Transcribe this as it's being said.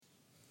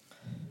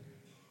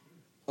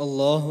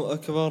الله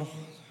أكبر.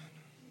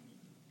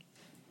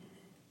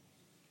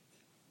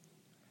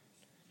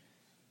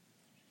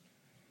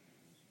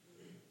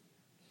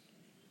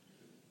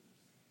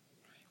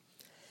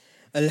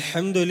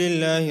 الحمد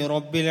لله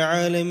رب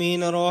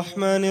العالمين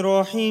الرحمن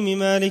الرحيم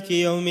مالك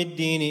يوم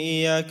الدين،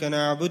 إياك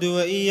نعبد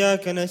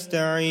وإياك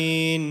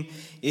نستعين،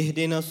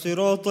 اهدنا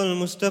الصراط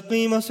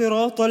المستقيم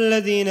صراط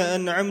الذين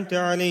أنعمت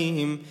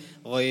عليهم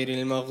غير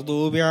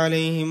المغضوب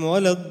عليهم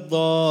ولا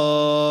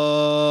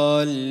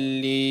الضالين.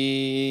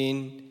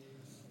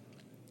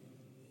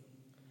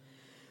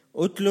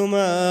 أتل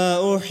ما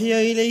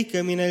أوحي إليك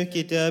من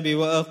الكتاب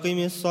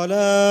وأقم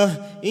الصلاة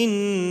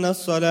إن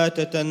الصلاة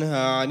تنهى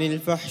عن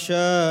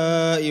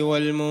الفحشاء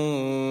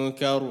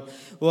والمنكر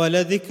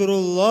ولذكر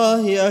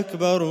الله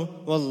أكبر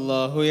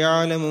والله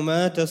يعلم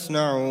ما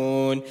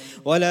تصنعون.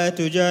 ولا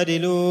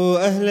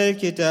تجادلوا أهل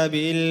الكتاب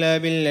إلا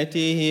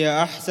بالتي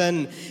هي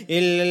أحسن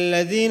إلا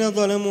الذين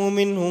ظلموا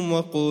منهم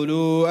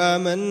وقولوا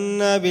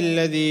آمنا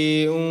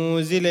بالذي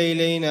أنزل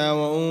إلينا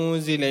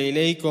وأنزل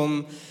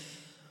إليكم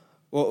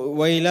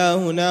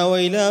وإلهنا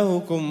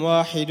وإلهكم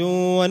واحد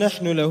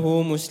ونحن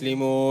له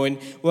مسلمون.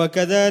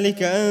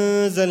 وكذلك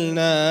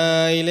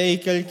أنزلنا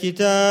إليك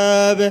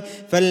الكتاب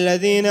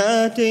فالذين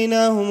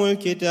آتيناهم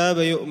الكتاب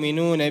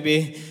يؤمنون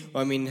به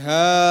ومن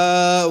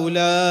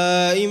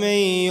هؤلاء من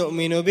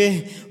يؤمن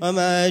به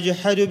وما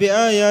يجحد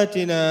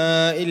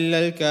بآياتنا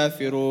إلا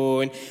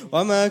الكافرون.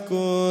 وما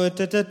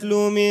كنت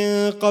تتلو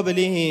من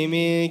قبله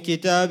من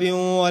كتاب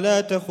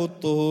ولا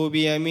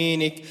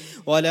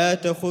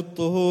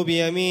تخطه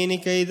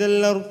بيمينك إذا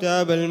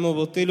لارتاب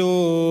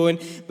المبطلون،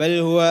 بل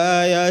هو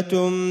آيات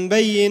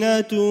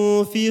بينات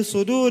في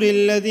صدور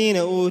الذين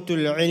أوتوا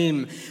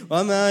العلم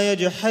وما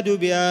يجحد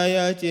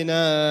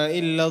بآياتنا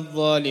إلا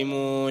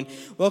الظالمون.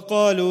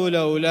 وقالوا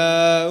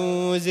لولا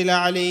أنزل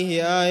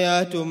عليه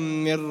آيات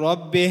من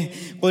ربه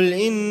قل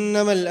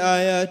إنما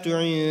الآيات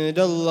عند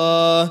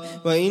الله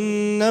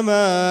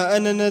وإنما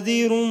أنا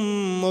نذير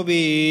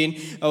مبين.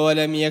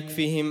 أولم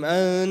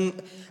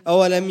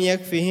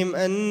يكفهم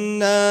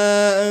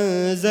أنا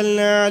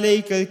أنزلنا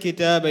عليك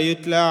الكتاب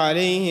يتلى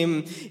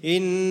عليهم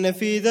إن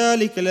في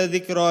ذلك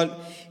لذكرى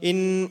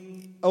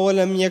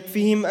أولم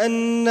يكفهم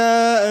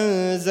أنا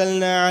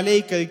أنزلنا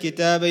عليك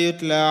الكتاب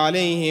يتلى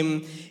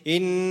عليهم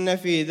إن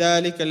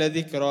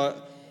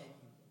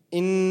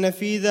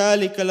في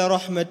ذلك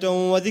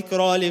لرحمة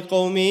وذكرى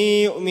لقوم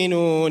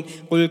يؤمنون.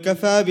 قل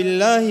كفى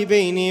بالله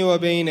بيني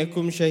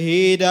وبينكم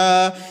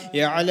شهيدا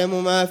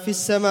يعلم ما في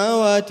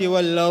السماوات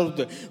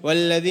والأرض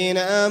والذين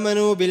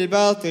آمنوا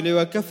بالباطل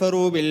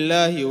وكفروا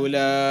بالله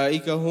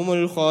أولئك هم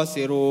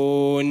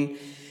الخاسرون.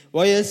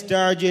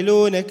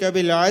 ويستعجلونك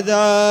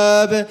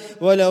بالعذاب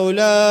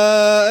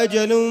ولولا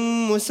أجل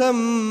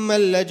مسمى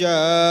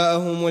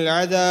لجاءهم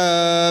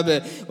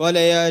العذاب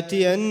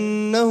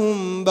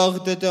ولياتينهم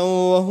بغتة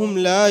وهم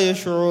لا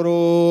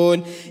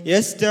يشعرون.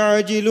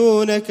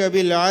 يستعجلونك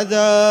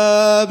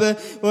بالعذاب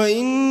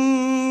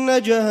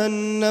وإن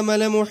جهنم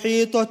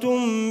لمحيطة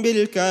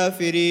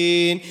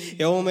بالكافرين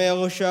يوم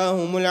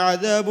يغشاهم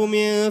العذاب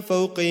من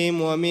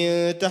فوقهم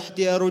ومن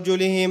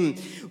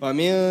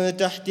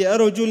تحت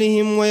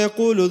أرجلهم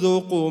ويقول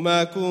ذوقوا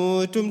ما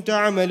كنتم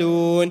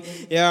تعملون.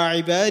 يا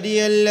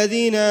عبادي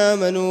الذين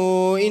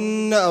آمنوا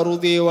إن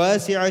أرضي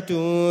واسعة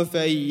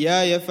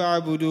فإياي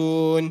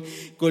فاعبدون.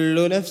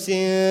 كل نفس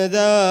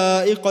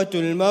ذائقة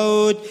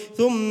الموت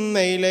ثم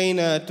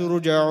إلينا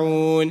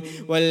ترجعون.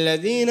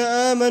 والذين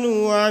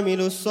آمنوا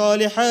وعملوا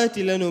الصالحات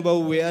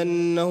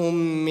لنبوئنهم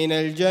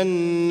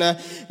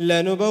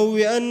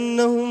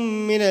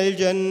من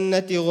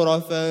الجنة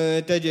غرفا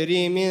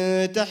تجري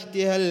من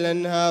تحتها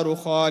الأنهار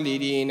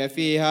خالدين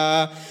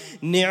فيها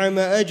نعم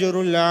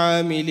أجر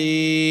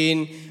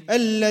العاملين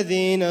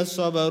الذين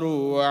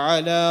صبروا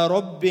وعلى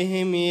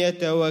ربهم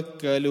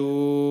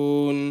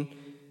يتوكلون.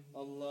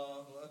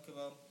 الله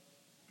أكبر.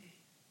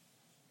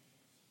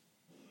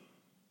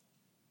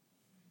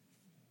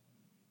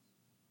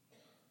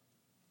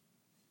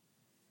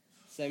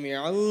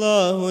 سمع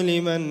الله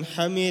لمن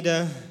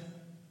حمده.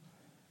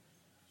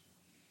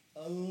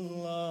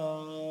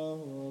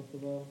 الله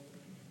أكبر.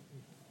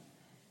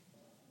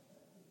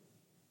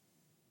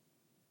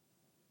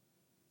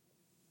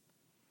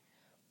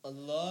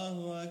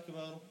 الله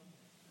أكبر.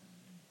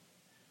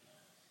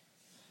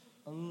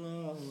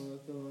 الله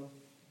أكبر.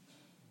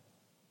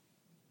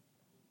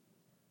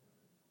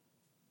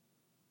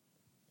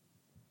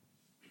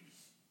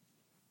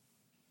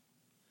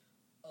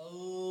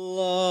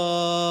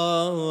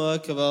 الله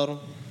أكبر.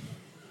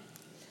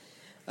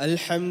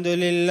 الحمد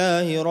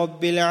لله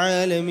رب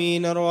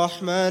العالمين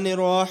الرحمن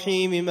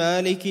الرحيم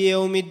مالك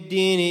يوم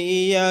الدين،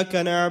 إياك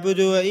نعبد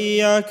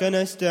وإياك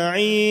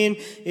نستعين،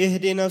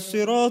 اهدنا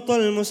الصراط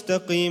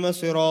المستقيم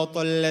صراط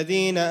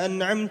الذين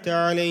أنعمت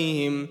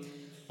عليهم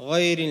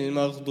غير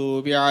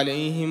المغضوب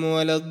عليهم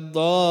ولا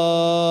الضالين.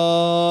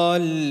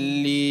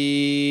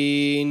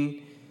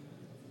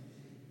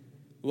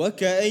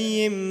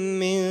 وكأي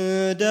من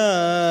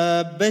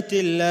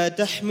دابة لا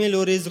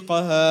تحمل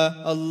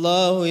رزقها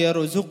الله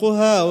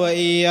يرزقها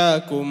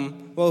وإياكم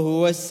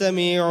وهو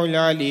السميع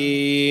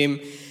العليم.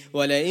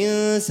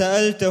 ولئن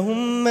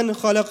سألتهم من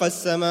خلق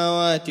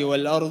السماوات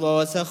والأرض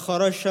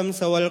وسخر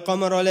الشمس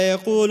والقمر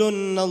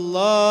ليقولن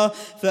الله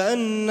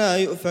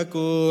فأنى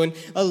يؤفكون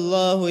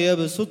الله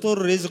يبسط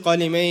الرزق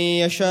لمن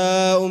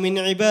يشاء من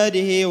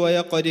عباده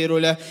ويقدر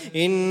له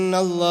إن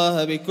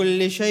الله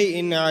بكل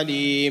شيء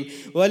عليم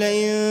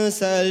ولئن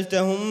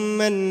سألتهم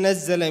من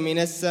نزل من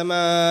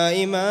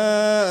السماء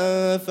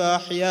ماء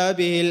فأحيا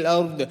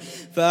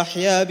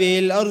به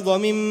الأرض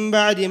من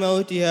بعد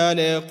موتها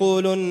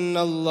ليقولن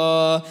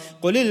الله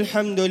قل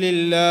الحمد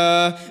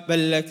لله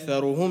بل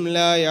أكثرهم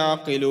لا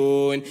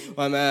يعقلون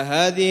وما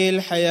هذه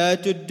الحياة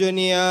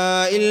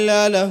الدنيا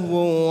إلا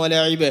لهو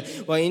ولعب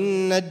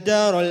وإن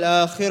الدار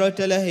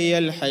الآخرة لهي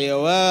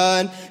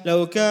الحيوان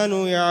لو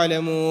كانوا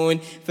يعلمون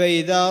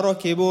فإذا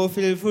ركبوا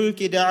في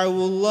الفلك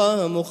دعوا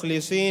الله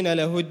مخلصين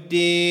له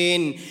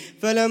الدين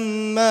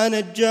فلما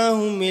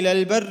نجاهم إلى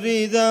البر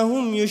إذا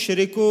هم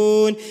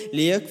يشركون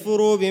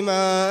ليكفروا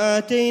بما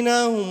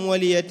آتيناهم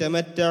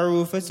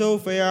وليتمتعوا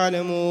فسوف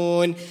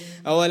يعلمون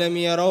أولم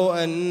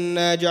يروا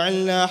أنا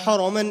جعلنا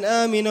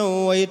حرما آمنا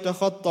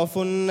ويتخطف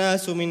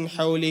الناس من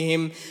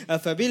حولهم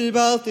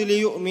أفبالباطل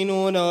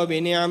يؤمنون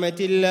وبنعمة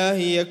الله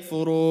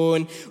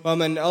يكفرون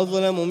ومن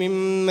أظلم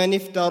ممن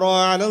افترى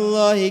على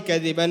الله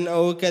كذبا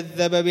أو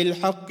كذب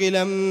بالحق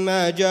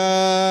لما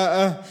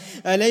جاءه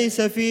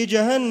أليس في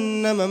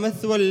جهنم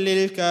مثوى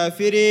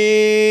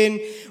للكافرين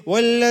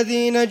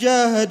والذين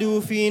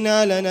جاهدوا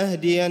فينا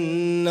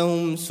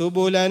لنهدينهم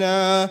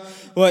سبلنا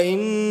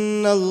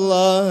وإن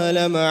الله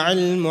لمع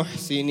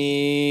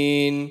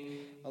المحسنين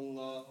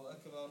الله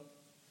أكبر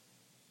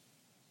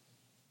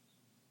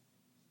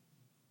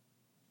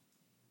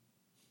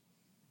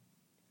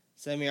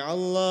سمع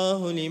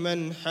الله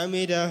لمن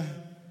حمده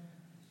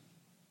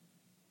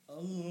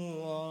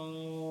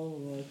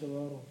الله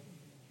أكبر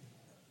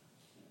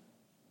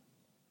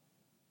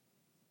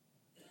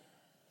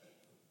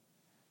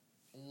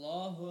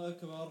الله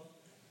أكبر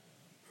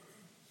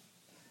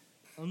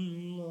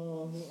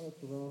الله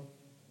أكبر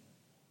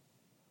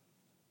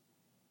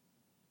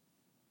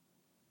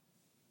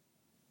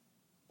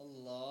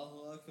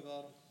الله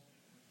أكبر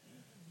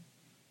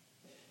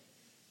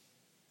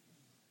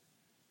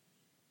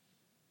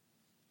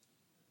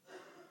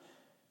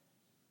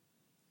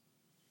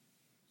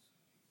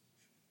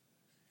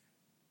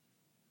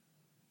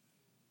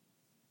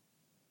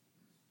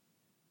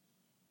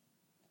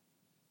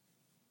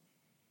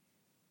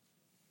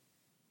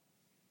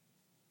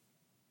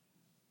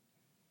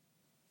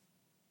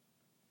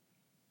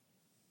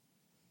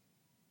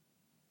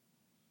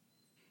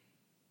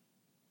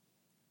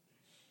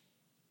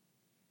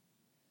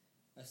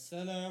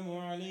السلام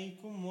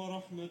عليكم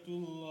ورحمة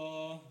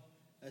الله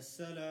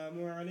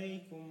السلام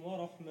عليكم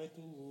ورحمة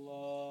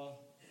الله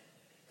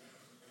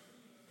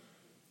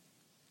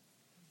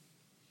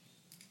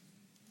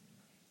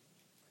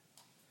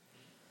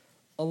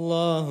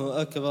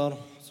الله أكبر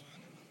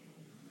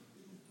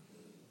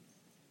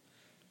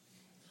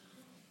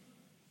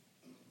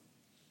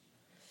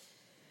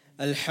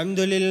الحمد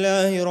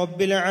لله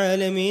رب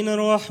العالمين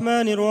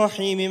الرحمن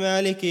الرحيم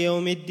مالك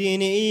يوم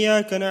الدين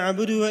إياك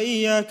نعبد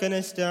وإياك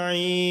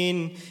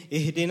نستعين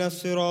اهدنا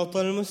الصراط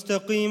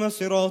المستقيم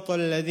صراط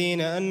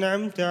الذين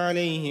أنعمت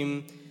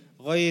عليهم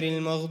غير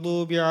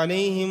المغضوب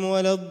عليهم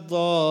ولا الضالين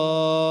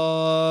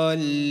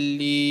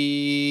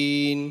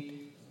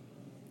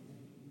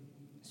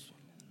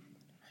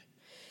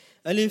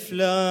ألف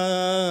لام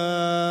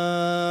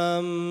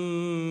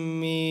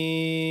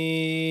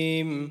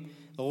ميم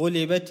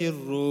غلبت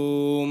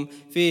الروم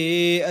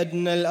في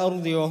أدنى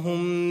الأرض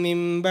وهم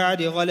من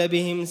بعد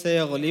غلبهم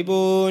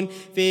سيغلبون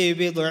في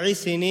بضع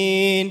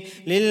سنين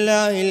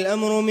لله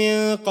الأمر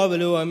من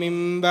قبل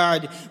ومن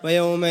بعد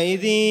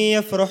ويومئذ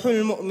يفرح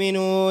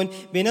المؤمنون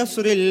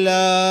بنصر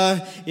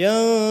الله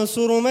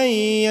ينصر من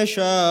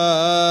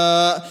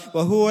يشاء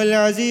وهو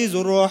العزيز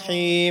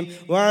الرحيم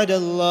وعد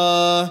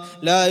الله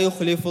لا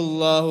يخلف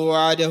الله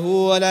وعده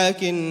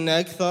ولكن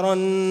أكثر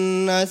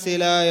الناس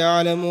لا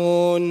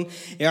يعلمون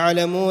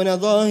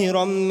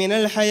ظاهرا من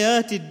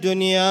الحياة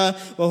الدنيا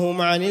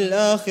وهم عن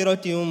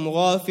الآخرة هم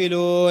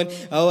غافلون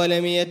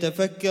أولم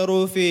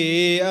يتفكروا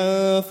في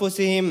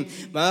أنفسهم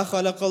ما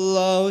خلق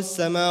الله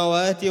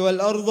السماوات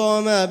والأرض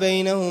وما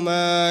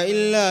بينهما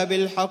إلا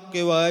بالحق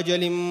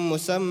وأجل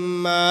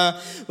مسمى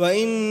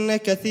وإن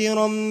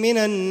كثيرا من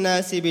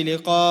الناس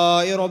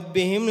بلقاء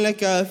ربهم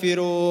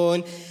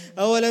لكافرون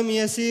أولم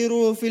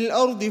يسيروا في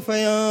الأرض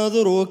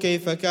فينظروا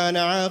كيف كان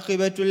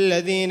عاقبة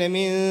الذين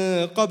من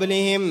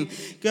قبلهم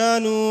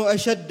كانوا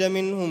أشد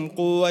منهم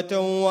قوة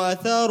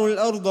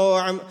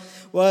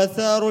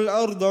وأثاروا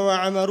الأرض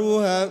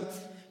وعمروها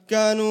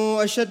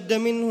كانوا أشد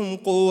منهم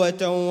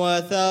قوة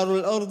وآثاروا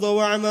الأرض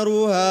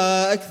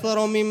وعمروها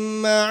أكثر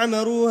مما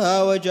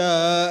عمروها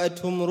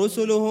وجاءتهم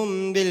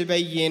رسلهم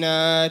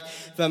بالبينات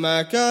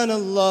فما كان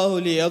الله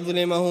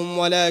ليظلمهم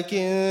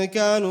ولكن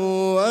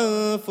كانوا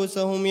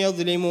أنفسهم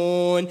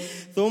يظلمون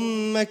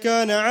ثم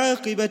كان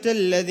عاقبة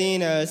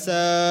الذين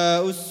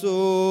أساءوا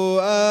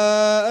السوء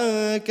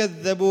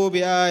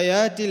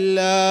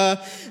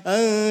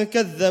أن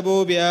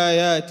كذبوا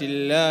بآيات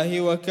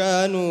الله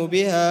وكانوا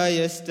بها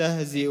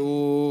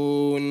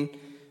يستهزئون.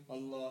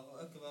 الله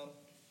أكبر.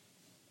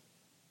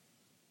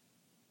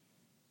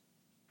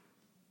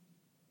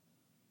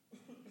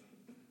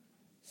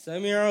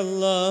 سمع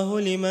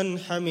الله لمن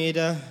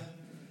حمده.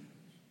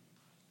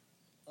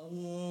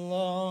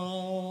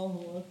 الله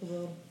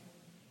أكبر.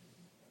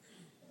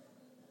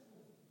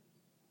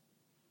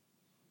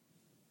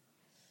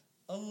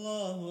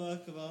 الله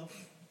أكبر.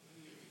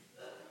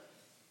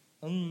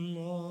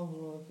 الله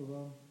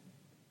أكبر.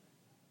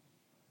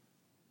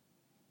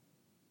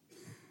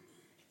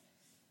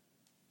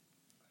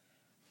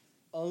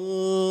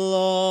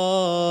 الله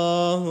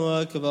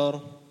أكبر.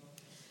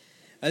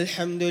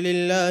 الحمد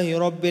لله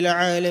رب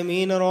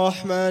العالمين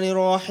الرحمن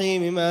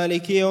الرحيم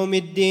مالك يوم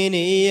الدين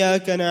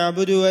إياك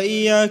نعبد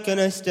وإياك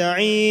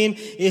نستعين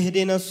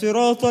اهدنا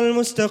الصراط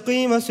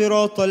المستقيم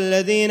صراط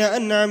الذين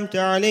أنعمت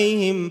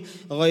عليهم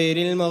غير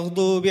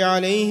المغضوب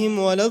عليهم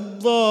ولا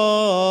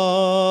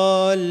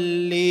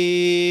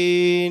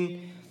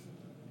الضالين.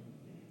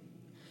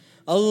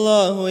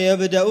 الله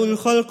يبدأ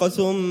الخلق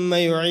ثم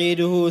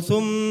يعيده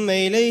ثم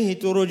إليه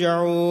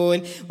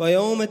ترجعون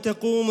ويوم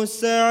تقوم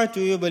الساعة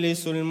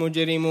يبلس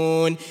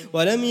المجرمون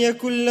ولم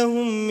يكن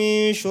لهم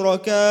من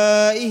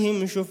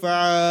شركائهم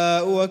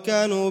شفعاء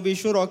وكانوا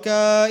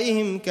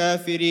بشركائهم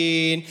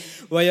كافرين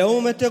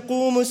ويوم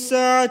تقوم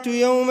الساعة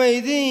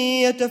يومئذ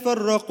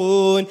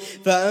يتفرقون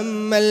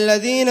فأما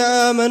الذين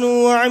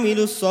آمنوا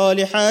وعملوا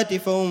الصالحات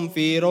فهم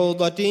في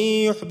روضة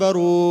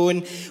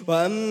يحبرون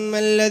وأما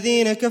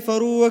الذين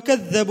كفروا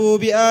وكذبوا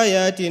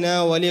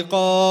بآياتنا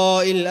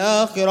ولقاء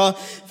الآخرة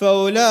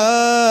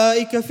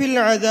فأولئك في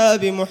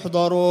العذاب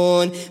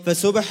محضرون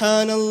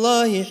فسبحان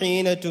الله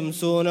حين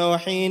تمسون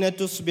وحين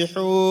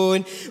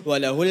تصبحون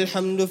وله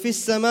الحمد في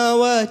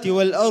السماوات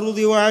والأرض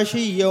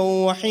وعشيا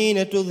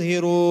وحين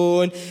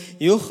تظهرون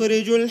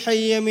يخرج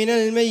الحي من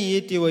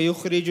الميت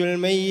ويخرج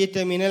الميت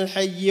من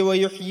الحي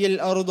ويحيي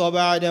الأرض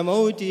بعد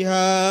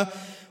موتها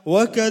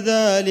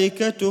وكذلك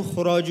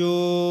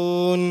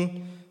تخرجون.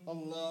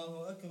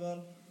 الله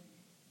أكبر.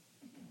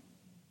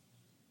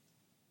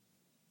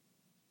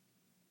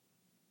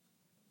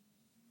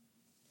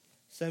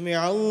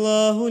 سمع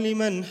الله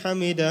لمن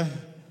حمده.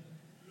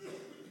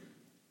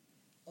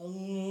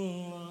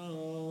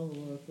 الله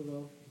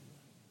أكبر.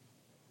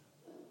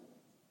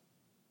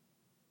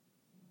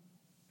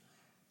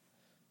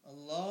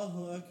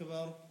 الله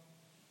أكبر.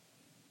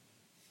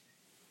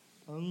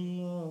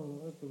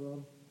 الله أكبر.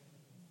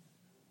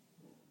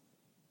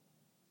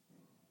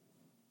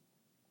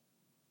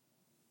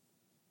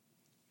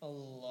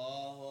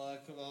 الله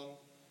أكبر.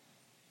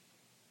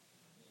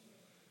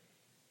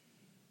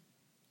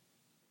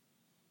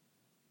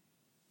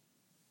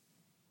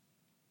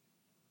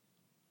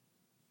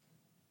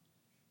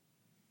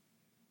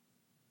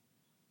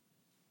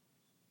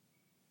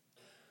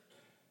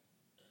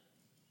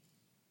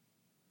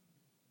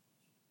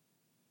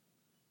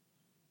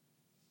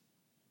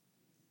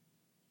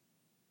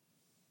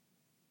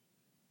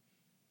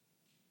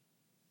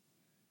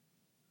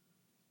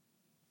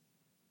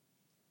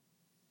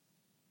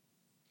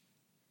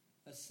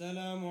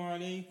 السلام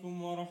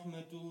عليكم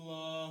ورحمة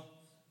الله.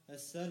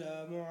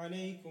 السلام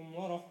عليكم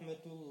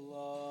ورحمة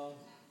الله.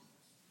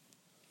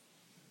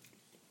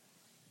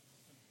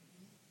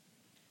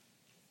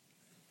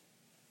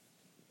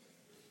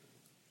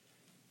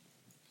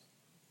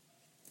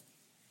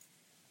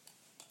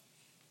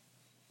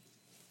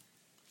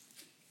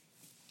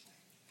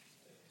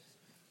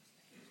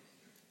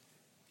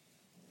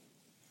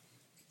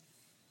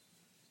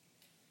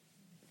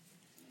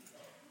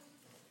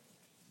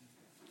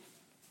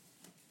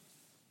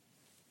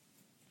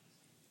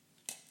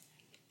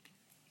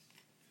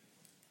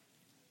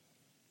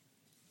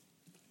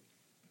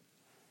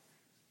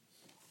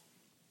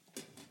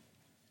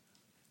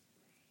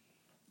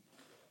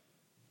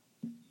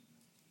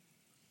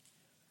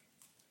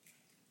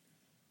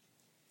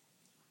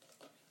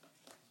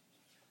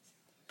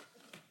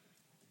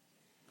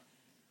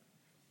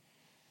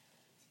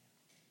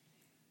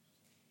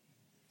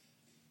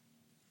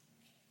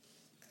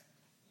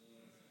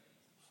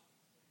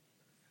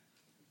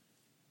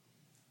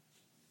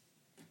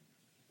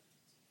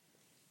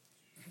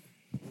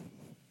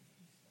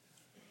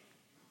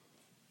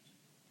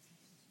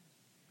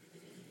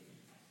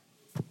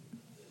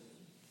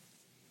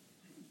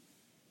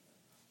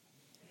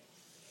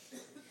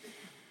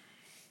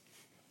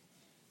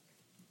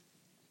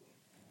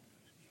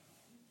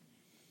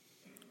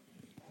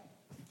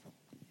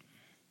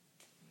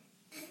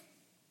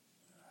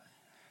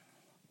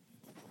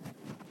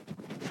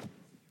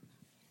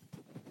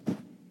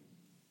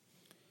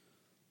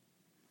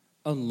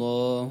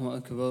 الله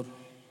أكبر.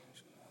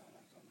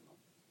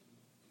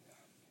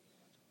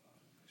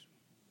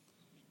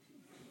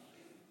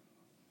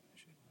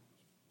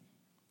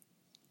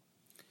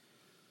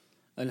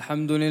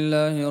 الحمد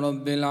لله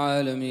رب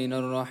العالمين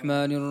الرحمن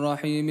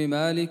الرحيم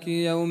مالك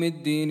يوم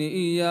الدين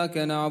إياك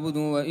نعبد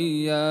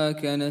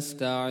وإياك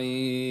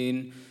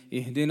نستعين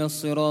اهدنا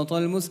الصراط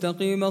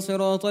المستقيم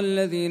صراط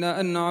الذين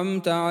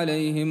أنعمت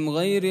عليهم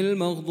غير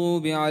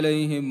المغضوب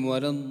عليهم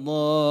ولا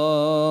الضالين.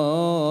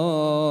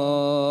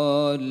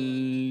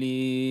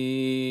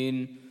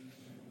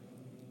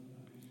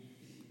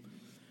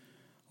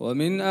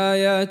 ومن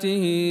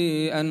آياته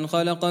أن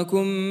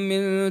خلقكم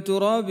من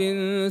تراب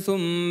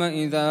ثم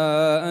إذا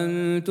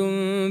أنتم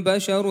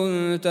بشر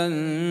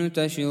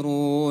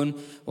تنتشرون.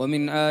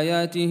 ومن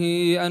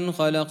آياته أن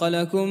خلق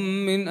لكم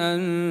من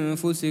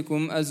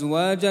أنفسكم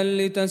أزواجا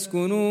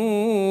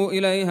لتسكنوا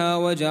إليها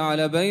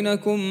وجعل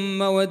بينكم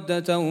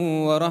مودة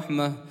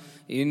ورحمة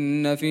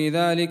إن في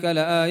ذلك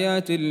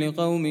لآيات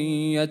لقوم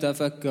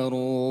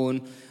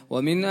يتفكرون.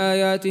 ومن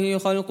آياته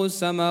خلق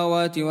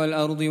السماوات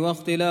والأرض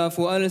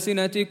واختلاف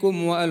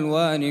ألسنتكم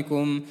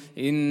وألوانكم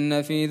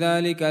إن في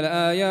ذلك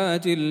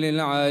لآيات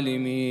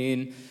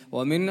للعالمين.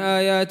 ومن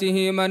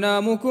آياته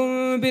منامكم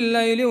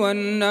بالليل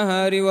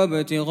والنهار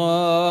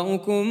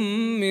وابتغاؤكم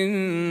من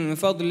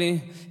فضله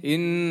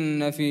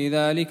إن في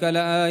ذلك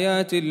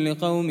لآيات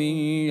لقوم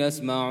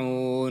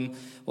يسمعون.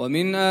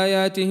 ومن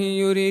آياته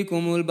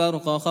يريكم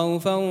البرق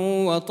خوفا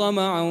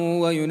وطمعا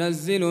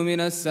وينزل من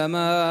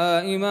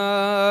السماء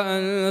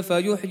ماء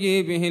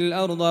فيحيي به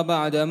الأرض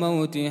بعد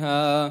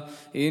موتها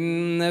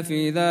إن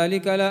في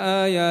ذلك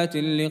لآيات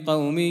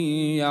لقوم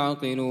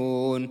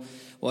يعقلون.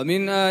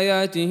 ومن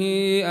آياته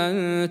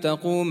أن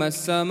تقوم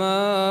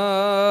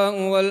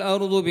السماء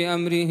والأرض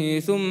بأمره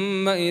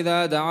ثم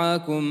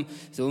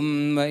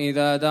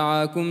إذا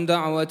دعاكم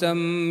دعوة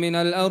من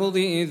الأرض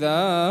إذا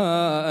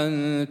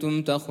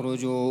أنتم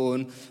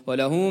تخرجون.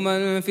 وله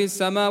من في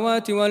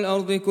السماوات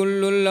والأرض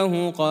كل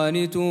له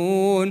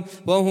قانتون.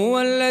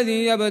 وهو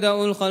الذي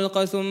يبدأ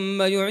الخلق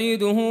ثم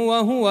يعيده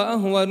وهو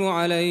أهون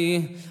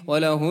عليه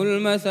وله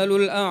المثل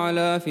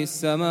الأعلى في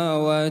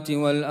السماوات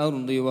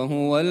والأرض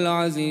وهو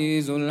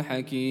العزيز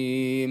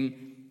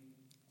الحكيم.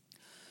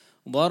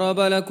 ضرب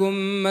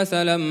لكم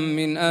مثلا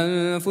من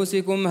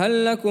أنفسكم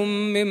هل لكم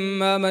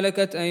مما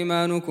ملكت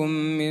أيمانكم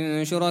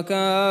من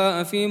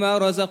شركاء فيما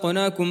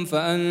رزقناكم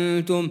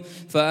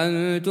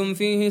فأنتم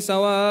فيه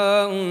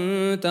سواء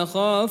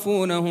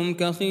تخافونهم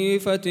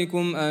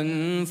كخيفتكم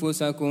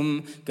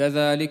أنفسكم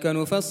كذلك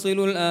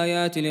نفصل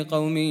الآيات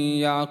لقوم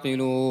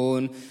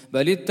يعقلون.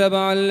 بل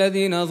اتبع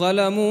الذين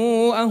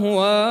ظلموا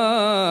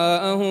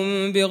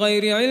أهواءهم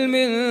بغير علم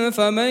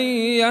فمن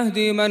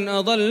يهدي من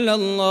أضل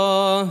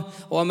الله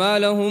وما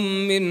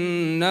لهم من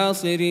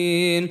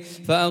ناصرين.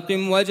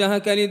 فأقم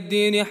وجهك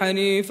للدين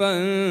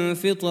حنيفا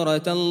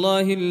فطرة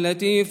الله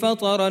التي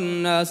فطر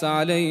الناس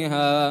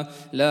عليها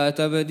لا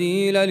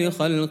تبديل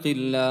لخلق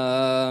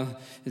الله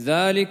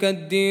ذلك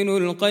الدين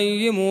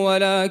القيم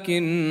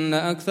ولكن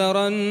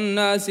أكثر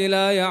الناس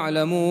لا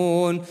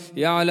يعلمون.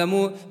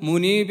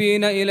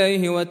 منيبين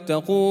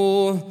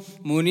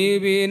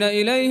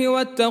إليه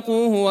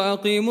واتقوه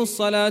وأقيموا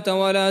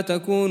الصلاة ولا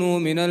تكونوا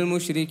من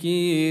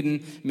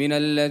المشركين من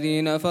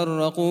الذين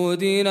فرقوا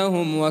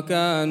دينهم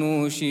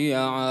وكانوا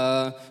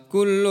شيعا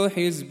كل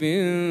حزب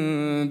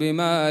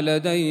بما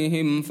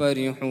لديهم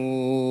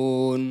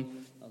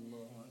فرحون.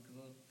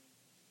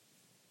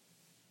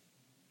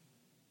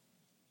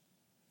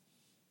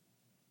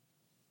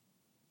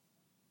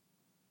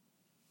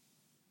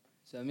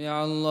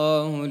 سمع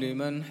الله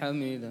لمن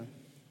حمده.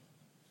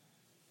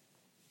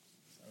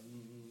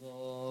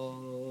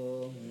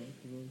 الله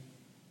أكبر.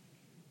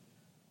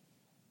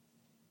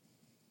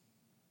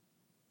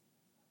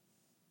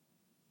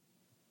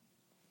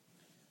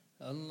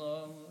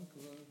 الله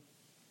أكبر.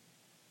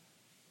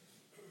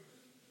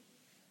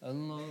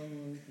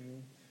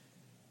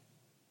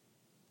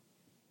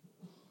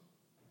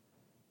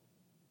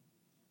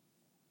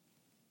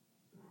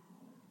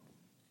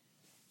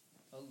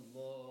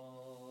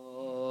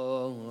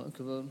 الله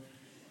أكبر.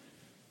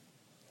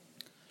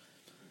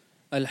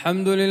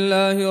 الحمد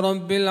لله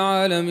رب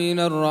العالمين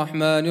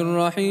الرحمن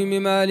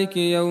الرحيم مالك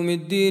يوم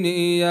الدين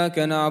إياك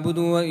نعبد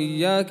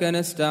وإياك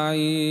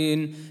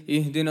نستعين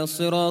اهدنا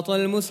الصراط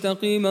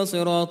المستقيم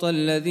صراط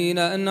الذين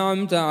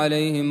أنعمت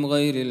عليهم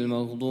غير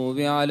المغضوب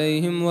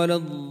عليهم ولا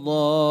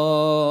الضالين.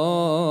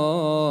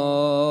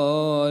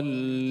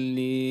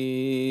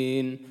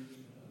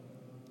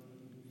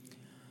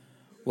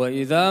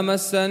 وإذا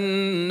مس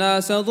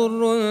الناس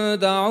ضر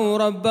دعوا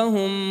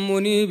ربهم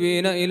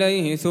منيبين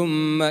إليه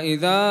ثم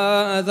إذا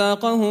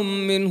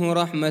أذاقهم منه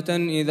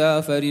رحمة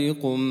إذا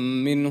فريق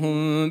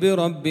منهم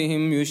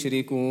بربهم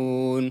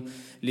يشركون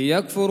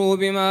ليكفروا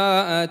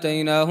بما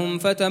آتيناهم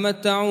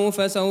فتمتعوا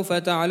فسوف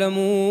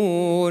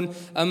تعلمون.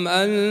 أم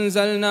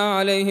أنزلنا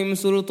عليهم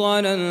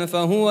سلطانا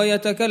فهو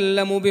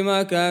يتكلم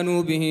بما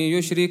كانوا به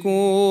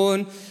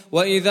يشركون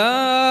وإذا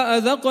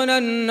أذقنا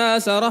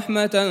الناس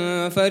رحمة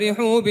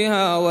فرحوا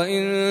بها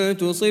وإن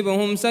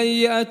تصبهم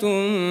سيئة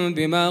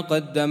بما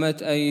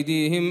قدمت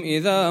أيديهم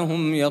إذا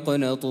هم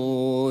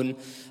يقنطون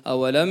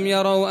أولم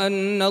يروا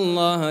أن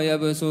الله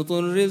يبسط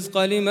الرزق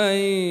لمن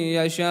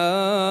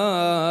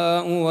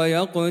يشاء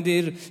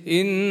ويقدر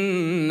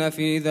إن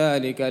في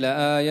ذلك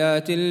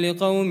لآيات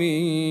لقوم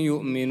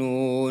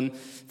يؤمنون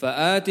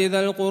فآت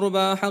ذا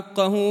القربى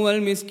حقه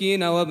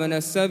والمسكين وابن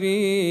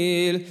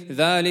السبيل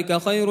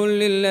ذلك خير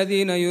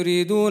للذين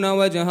يريدون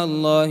وجه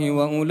الله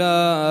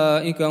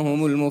وأولئك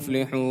هم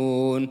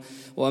المفلحون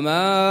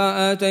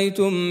وما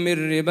آتيتم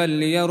من ربا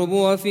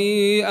ليربو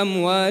في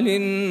أموال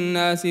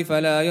الناس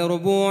فلا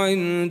يربو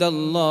عند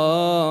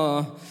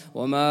الله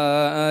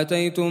وما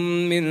آتيتم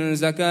من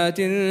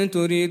زكاة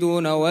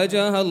تريدون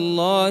وجه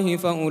الله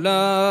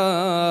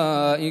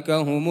فأولئك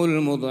هم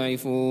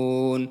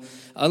المضعفون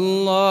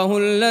الله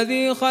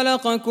الذي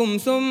خلقكم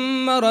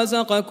ثم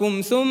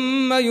رزقكم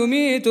ثم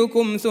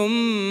يميتكم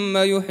ثم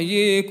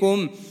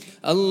يحييكم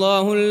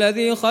الله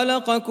الذي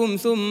خلقكم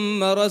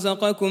ثم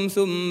رزقكم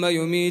ثم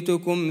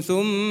يميتكم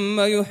ثم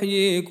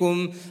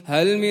يحييكم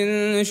هل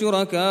من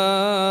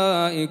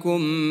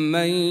شركائكم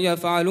من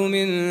يفعل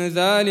من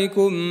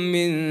ذلكم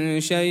من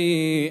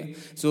شيء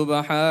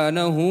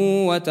سبحانه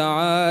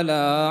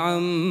وتعالى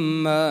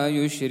عما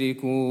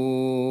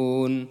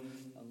يشركون.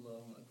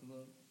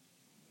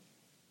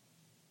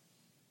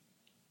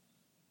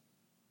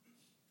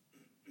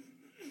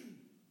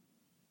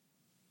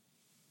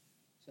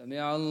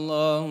 سمع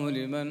الله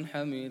لمن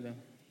حمده.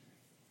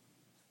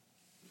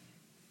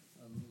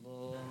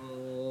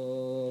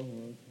 الله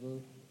أكبر.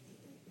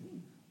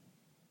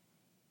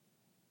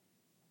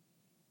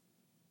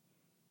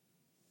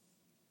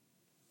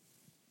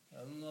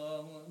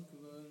 الله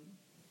أكبر.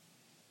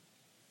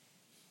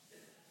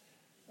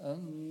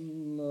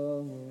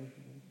 الله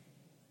أكبر.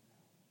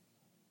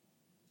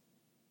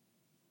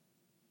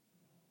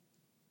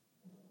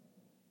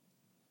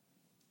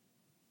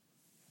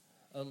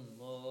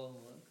 الله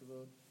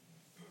أكبر.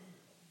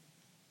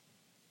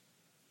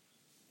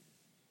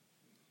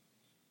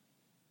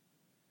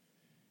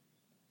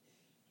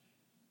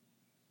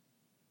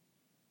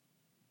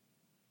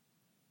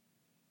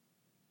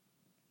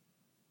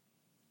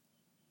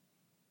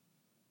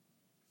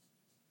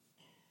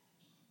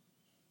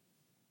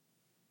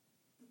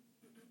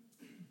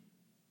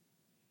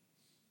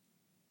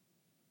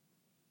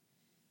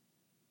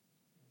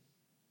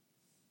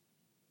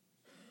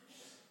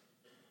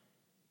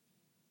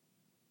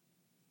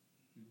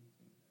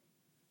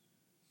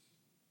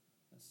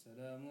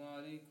 السلام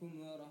عليكم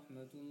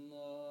ورحمة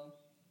الله.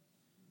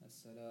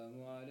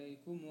 السلام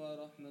عليكم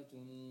ورحمة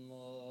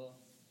الله.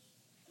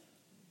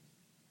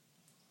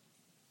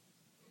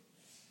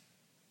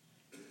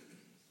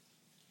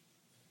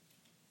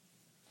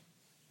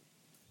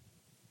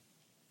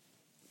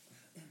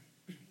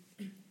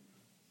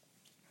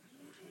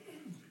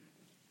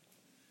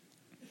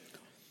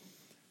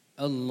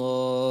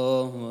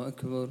 الله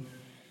أكبر.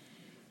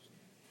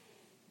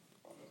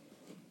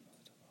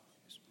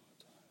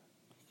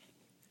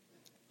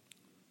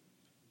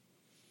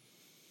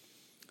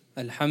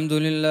 الحمد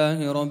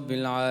لله رب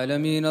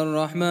العالمين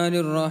الرحمن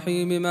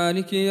الرحيم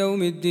مالك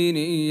يوم الدين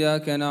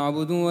إياك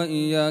نعبد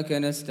وإياك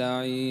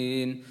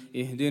نستعين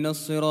اهدنا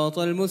الصراط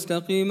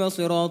المستقيم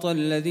صراط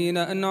الذين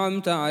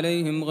أنعمت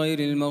عليهم غير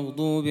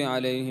المغضوب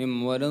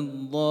عليهم ولا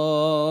الضالين.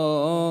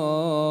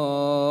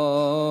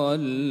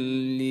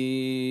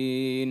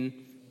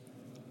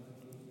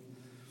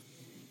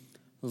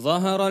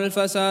 ظهر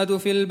الفساد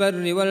في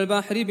البر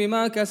والبحر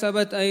بما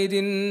كسبت أيدي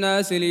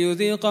الناس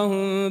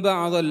ليذيقهم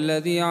بعض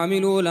الذي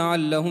عملوا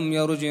لعلهم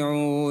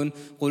يرجعون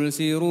قل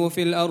سيروا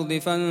في الأرض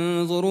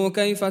فانظروا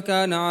كيف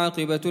كان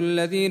عاقبة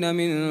الذين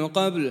من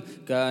قبل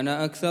كان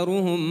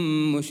أكثرهم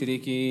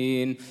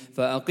مشركين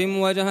فأقم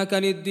وجهك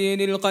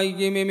للدين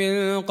القيم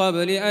من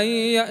قبل أن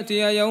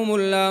يأتي يوم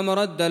لا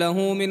مرد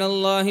له من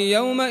الله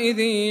يومئذ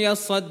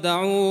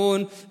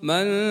يصدعون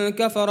من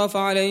كفر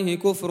فعليه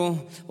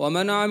كفره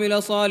ومن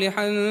عمل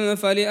صالحا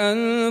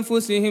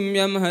فلأنفسهم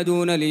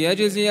يمهدون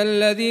ليجزي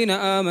الذين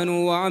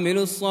آمنوا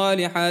وعملوا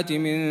الصالحات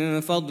من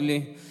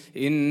فضله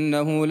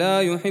إنه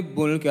لا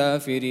يحب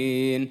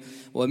الكافرين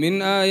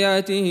ومن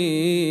آياته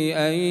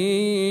أن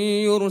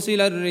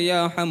يرسل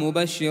الرياح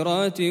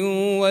مبشرات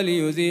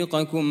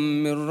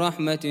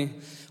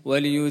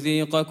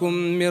وليذيقكم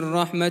من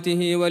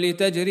رحمته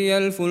ولتجري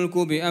الفلك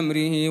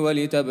بأمره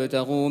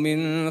ولتبتغوا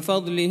من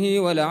فضله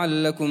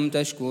ولعلكم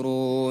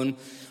تشكرون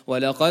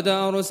ولقد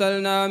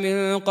أرسلنا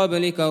من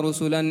قبلك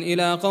رسلا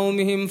إلى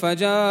قومهم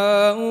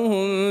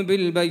فجاءوهم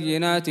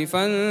بالبينات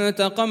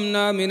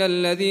فانتقمنا من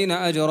الذين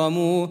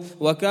أجرموا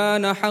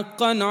وكان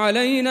حقا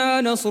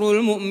علينا نصر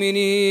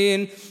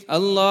المؤمنين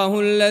الله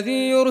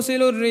الذي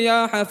يرسل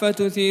الرياح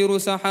فتثير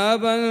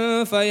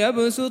سحابا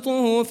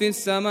فيبسطه في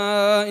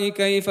السماء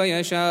كيف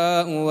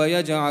يشاء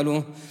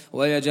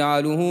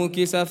ويجعله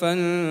كسفا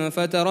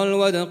فترى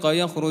الودق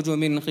يخرج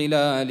من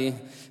خلاله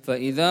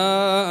فإذا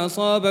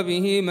أصاب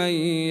به من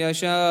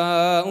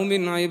يشاء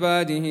من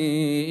عباده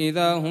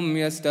إذا هم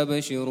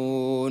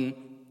يستبشرون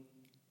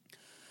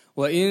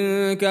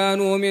وإن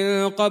كانوا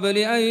من قبل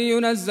أن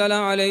ينزل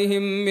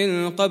عليهم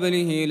من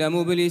قبله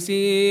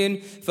لمبلسين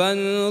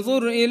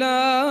فانظر إلى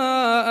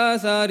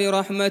آثار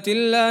رحمة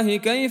الله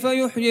كيف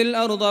يحيي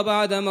الأرض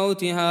بعد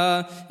موتها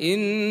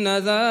إن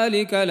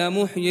ذلك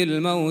لمحيي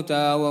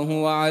الموتى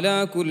وهو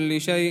على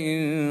كل شيء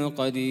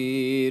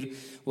قدير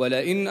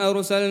ولئن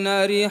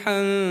أرسلنا ريحا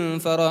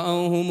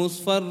فرأوه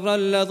مصفرا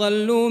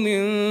لظلوا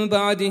من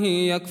بعده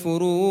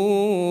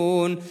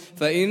يكفرون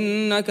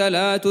فإنك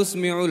لا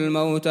تسمع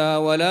الموتى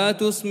ولا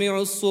تسمع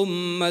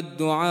الصم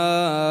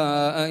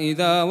الدعاء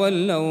إذا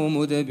ولوا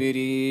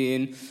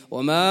مدبرين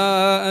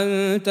وما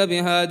أنت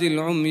بهاد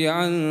العمي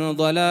عن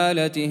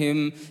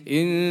ضلالتهم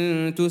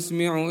إن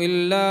تسمع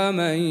إلا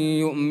من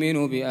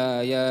يؤمن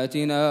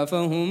بآياتنا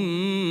فهم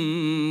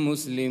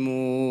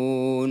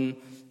مسلمون.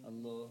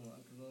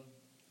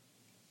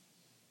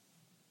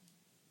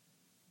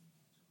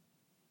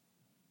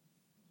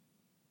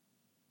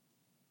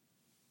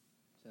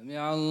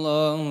 سمع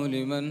الله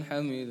لمن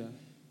حمده.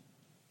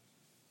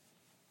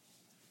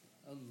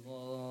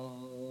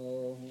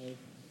 الله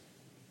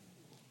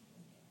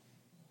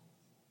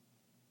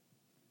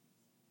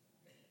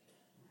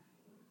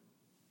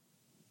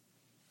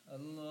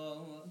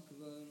الله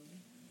أكبر.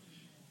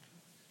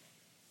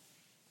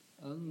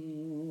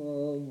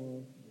 الله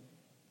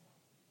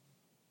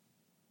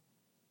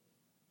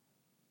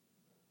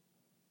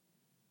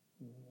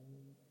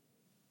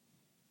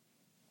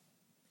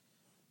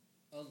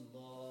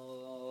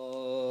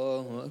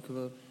الله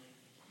أكبر.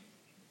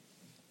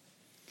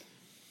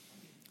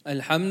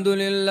 الحمد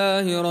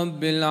لله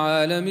رب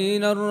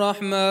العالمين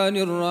الرحمن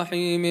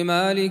الرحيم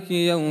مالك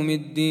يوم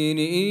الدين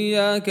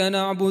إياك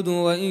نعبد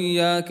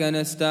وإياك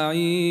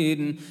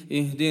نستعين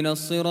اهدنا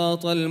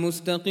الصراط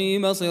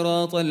المستقيم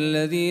صراط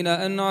الذين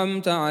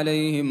أنعمت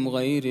عليهم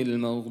غير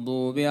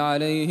المغضوب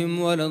عليهم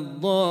ولا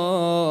الضالين.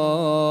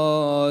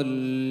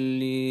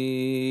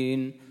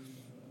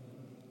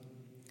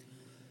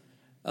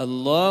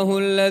 الله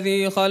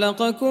الذي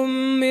خلقكم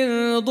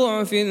من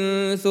ضعف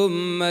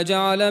ثم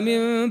جعل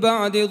من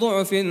بعد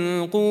ضعف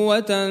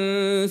قوة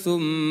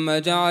ثم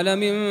جعل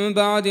من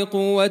بعد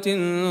قوة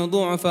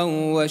ضعفا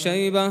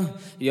وشيبة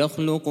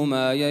يخلق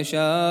ما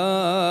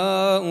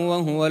يشاء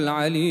وهو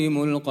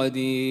العليم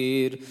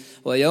القدير.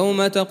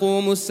 ويوم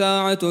تقوم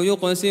الساعة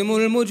يقسم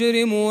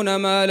المجرمون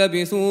ما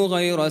لبثوا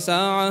غير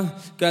ساعة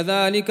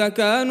كذلك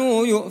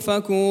كانوا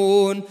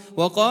يؤفكون.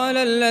 وقال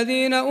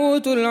الذين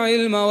أوتوا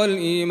العلم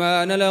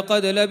والإيمان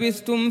لقد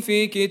لبثتم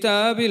في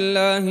كتاب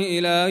الله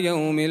إلى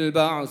يوم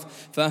البعث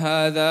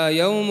فهذا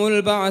يوم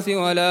البعث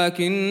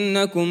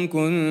ولكنكم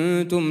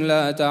كنتم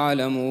لا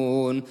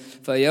تعلمون.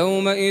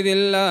 فيومئذ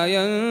لا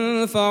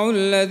ينفع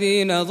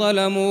الذين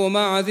ظلموا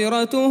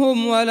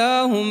معذرتهم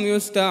ولا هم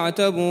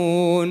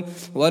يستعتبون.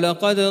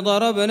 ولقد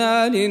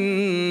ضربنا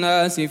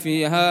للناس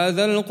في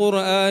هذا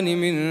القرآن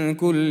من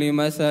كل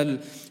مثل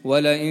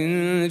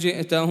ولئن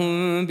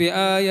جئتهم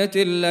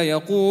بآية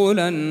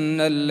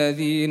ليقولن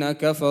الذين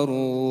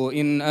كفروا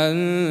إن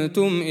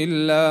أنتم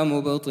إلا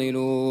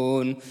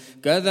مبطلون.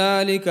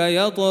 كذلك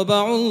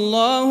يطبع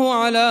الله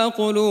على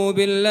قلوب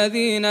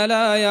الذين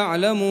لا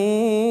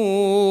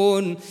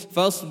يعلمون.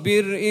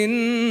 فاصبر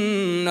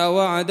إن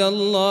وعد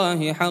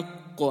الله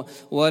حق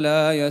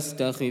ولا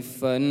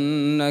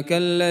يستخفنك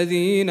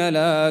الذين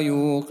لا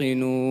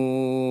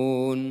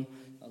يوقنون.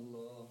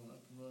 الله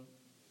أكبر.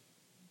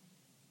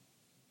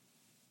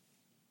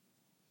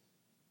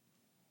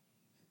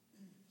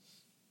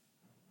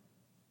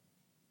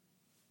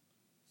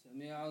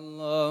 سمع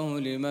الله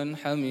لمن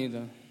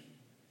حمده.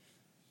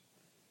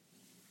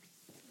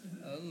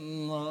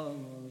 الله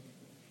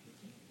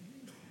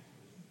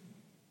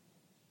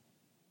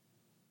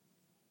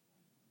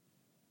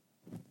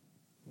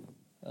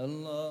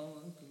الله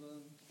أكبر.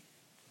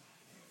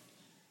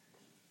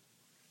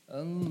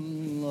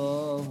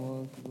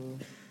 الله أكبر.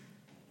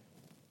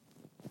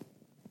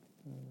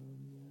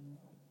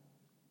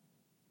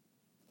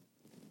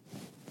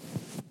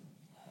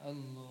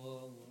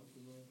 الله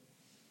أكبر.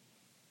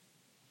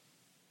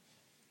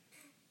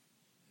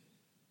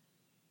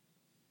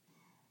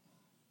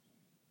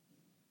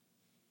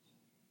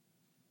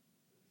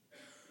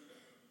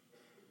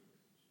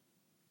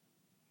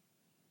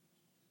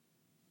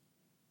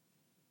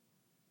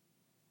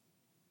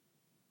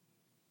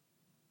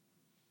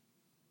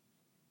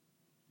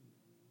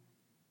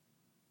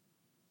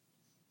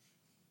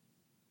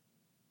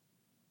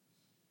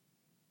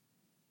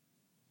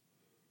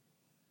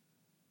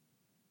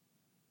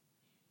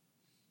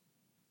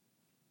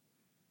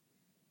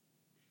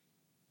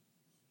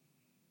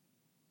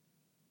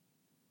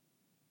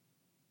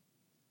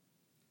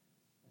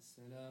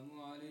 السلام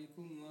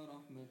عليكم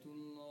ورحمة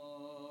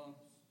الله.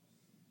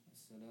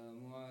 السلام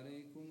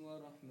عليكم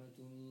ورحمة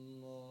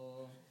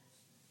الله.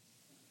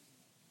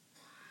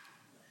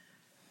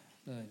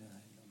 لا إله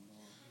إلا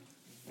الله.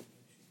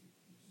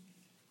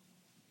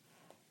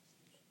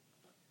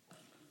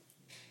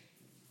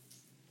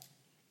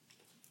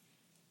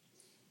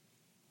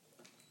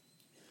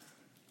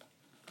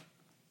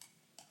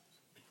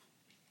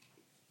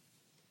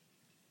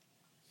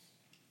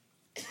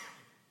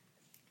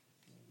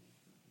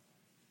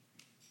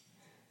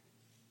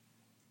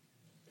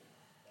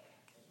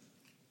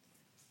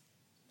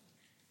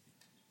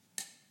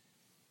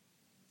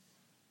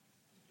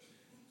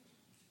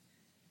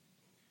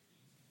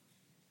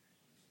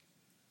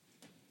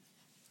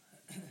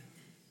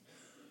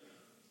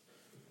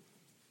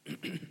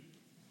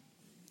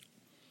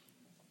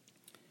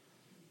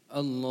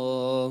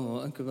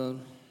 الله أكبر.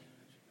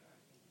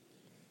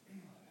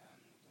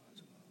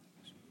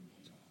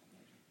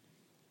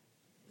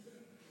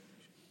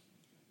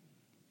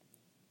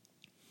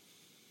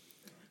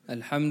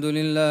 الحمد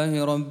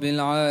لله رب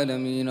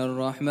العالمين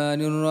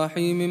الرحمن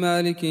الرحيم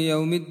مالك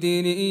يوم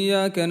الدين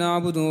إياك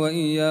نعبد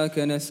وإياك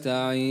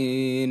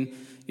نستعين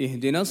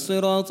اهدنا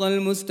الصراط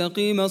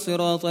المستقيم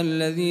صراط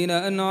الذين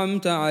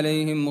أنعمت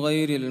عليهم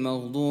غير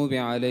المغضوب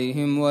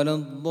عليهم ولا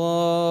الضالين.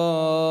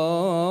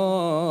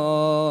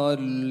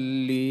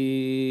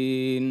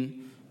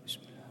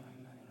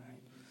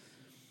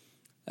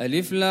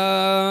 ألف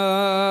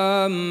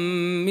لام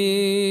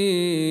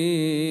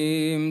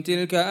ميم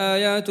تلك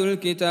آيات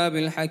الكتاب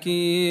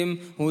الحكيم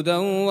هدى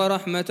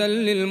ورحمة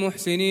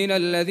للمحسنين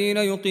الذين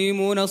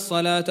يقيمون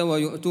الصلاة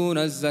ويؤتون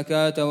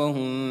الزكاة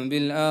وهم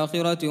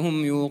بالآخرة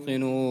هم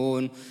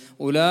يوقنون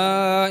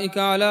أولئك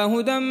على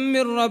هدى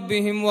من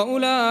ربهم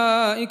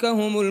وأولئك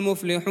هم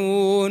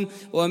المفلحون.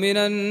 ومن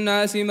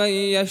الناس من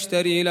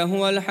يشتري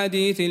لهو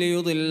الحديث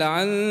ليضل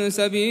عن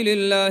سبيل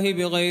الله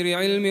بغير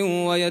علم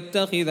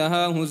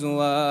ويتخذها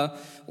هزوا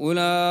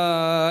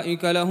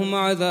أولئك لهم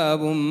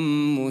عذاب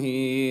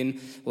مهين.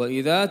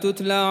 وإذا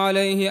تتلى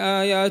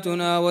عليه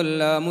آياتنا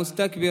ولى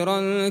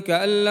مستكبرا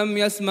كأن لم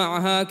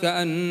يسمعها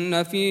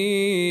كأن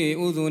في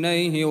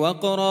أذنيه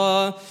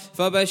وقرا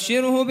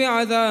فبشره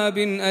بعذاب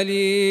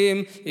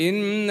أليم.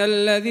 إن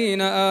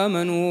الذين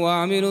آمنوا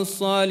وعملوا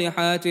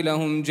الصالحات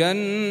لهم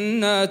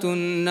جنات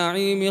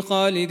النعيم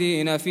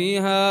خالدين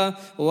فيها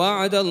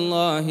وعد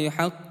الله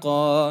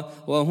حقا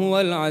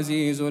وهو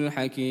العزيز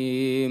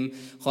الحكيم.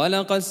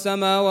 خلق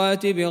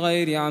السماوات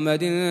بغير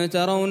عمد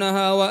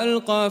ترونها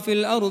وألقى في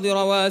الأرض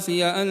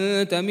رواسي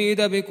أن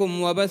تميد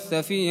بكم وبث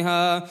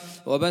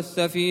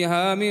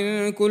فيها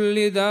من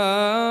كل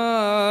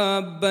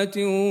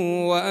دابة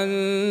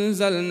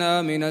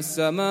وأنزلنا من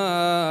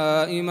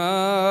السماء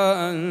ماء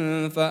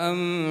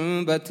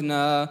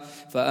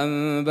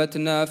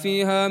فأنبتنا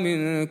فيها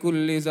من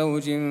كل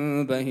زوج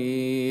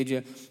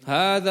بهيج.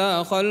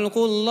 هذا خلق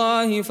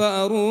الله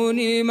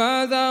فأروني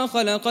ماذا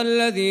خلق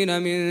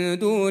الذين من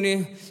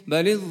دونه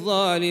بل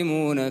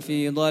الظالمون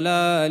في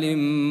ضلال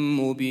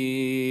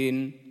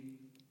مبين.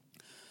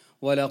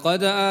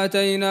 ولقد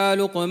آتينا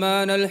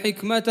لقمان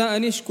الحكمة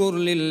أن اشكر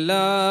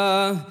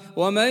لله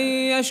ومن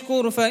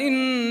يشكر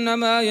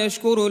فإنما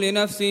يشكر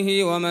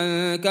لنفسه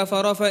ومن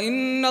كفر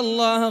فإن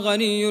الله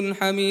غني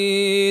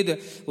حميد.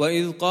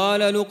 وإذ قال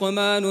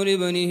لقمان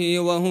لابنه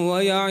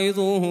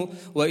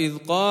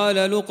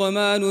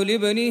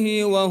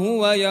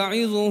وهو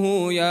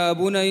يعظه يا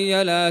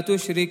بني لا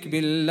تشرك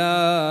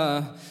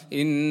بالله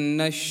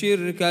إن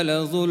الشرك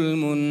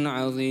لظلم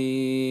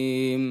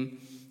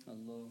عظيم.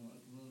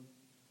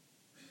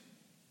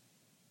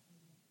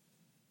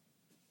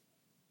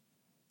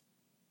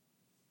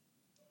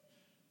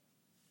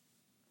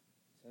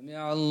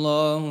 سمع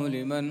الله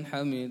لمن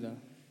حمده.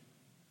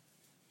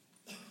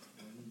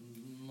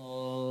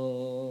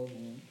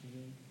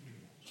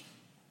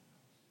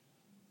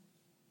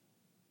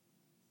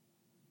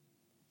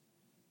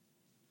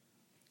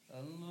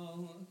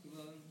 الله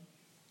أكبر.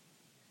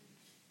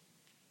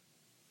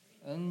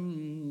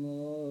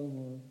 الله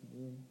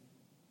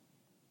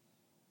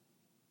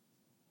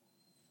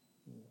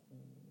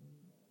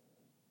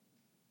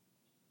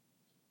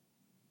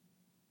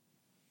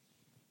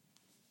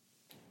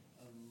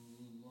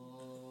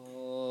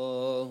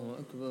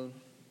أكبر.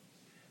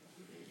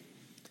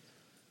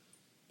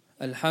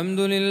 الحمد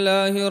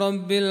لله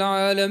رب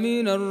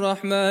العالمين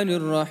الرحمن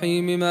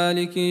الرحيم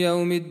مالك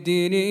يوم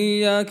الدين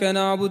إياك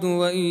نعبد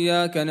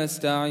وإياك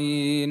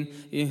نستعين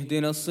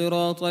اهدنا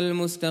الصراط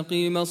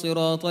المستقيم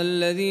صراط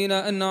الذين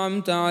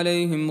أنعمت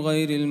عليهم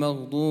غير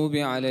المغضوب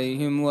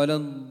عليهم ولا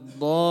الضالين.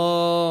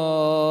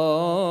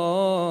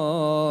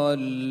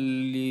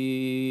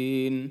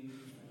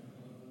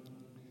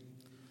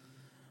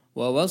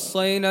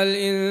 ووصينا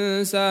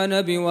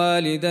الإنسان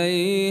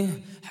بوالديه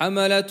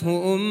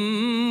حملته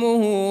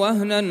أمه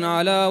وهنا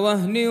على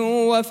وهن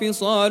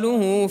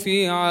وفصاله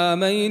في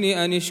عامين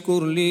أن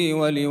اشكر لي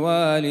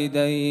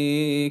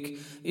ولوالديك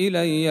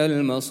إلي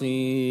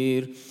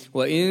المصير.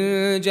 وإن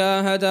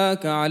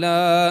جاهداك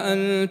على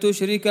أن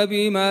تشرك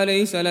بي ما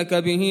ليس لك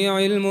به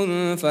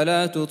علم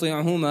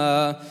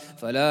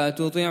فلا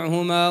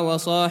تطعهما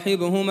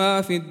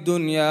وصاحبهما في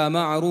الدنيا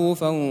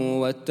معروفا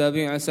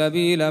واتبع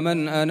سبيل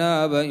من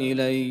أناب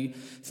إلي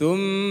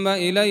ثم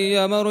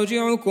إلي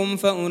مرجعكم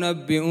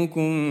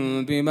فأنبئكم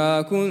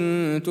بما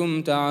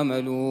كنتم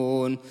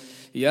تعملون.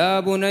 يا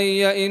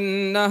بني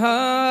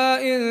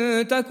إنها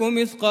إن تك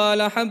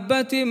مثقال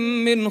حبة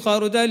من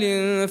خردل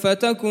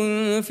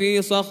فتكن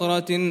في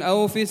صخرة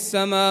أو في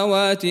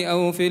السماوات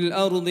أو في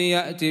الأرض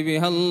يأت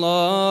بها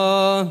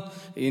الله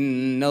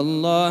إن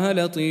الله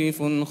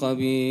لطيف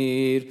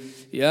خبير.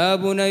 يا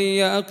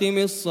بني أقم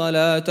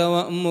الصلاة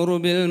وأمر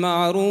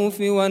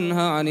بالمعروف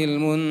وانه عن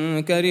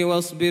المنكر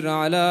واصبر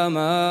على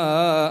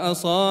ما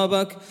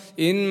أصابك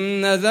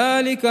إن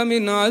ذلك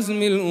من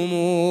عزم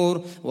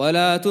الأمور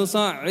ولا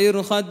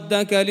تصعر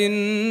خدك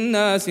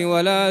للناس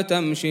ولا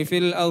تمش في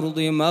الأرض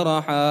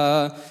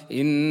مرحا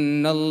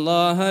إن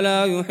الله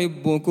لا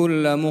يحب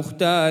كل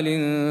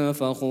مختال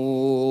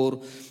فخور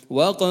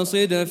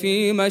واقصد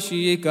في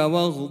مشيك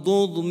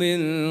واغضض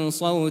من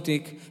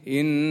صوتك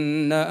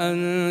إن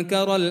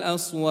أنكر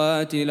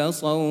الأصوات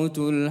لصوت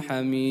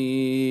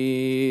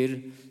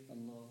الحمير.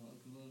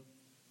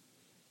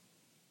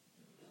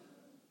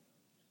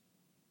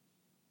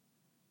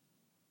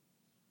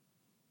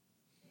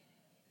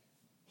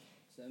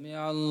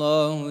 سمع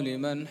الله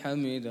لمن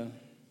حمده.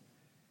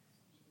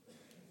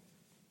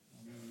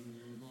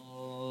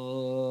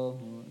 الله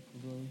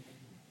أكبر.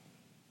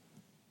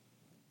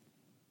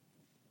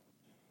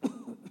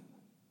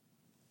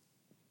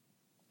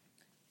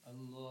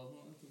 الله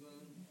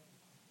أكبر.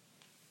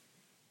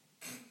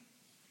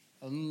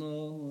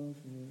 الله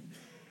أكبر.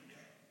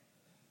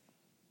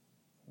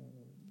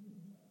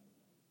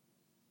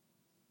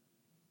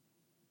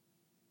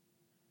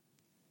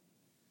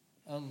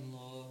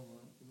 الله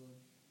أكبر.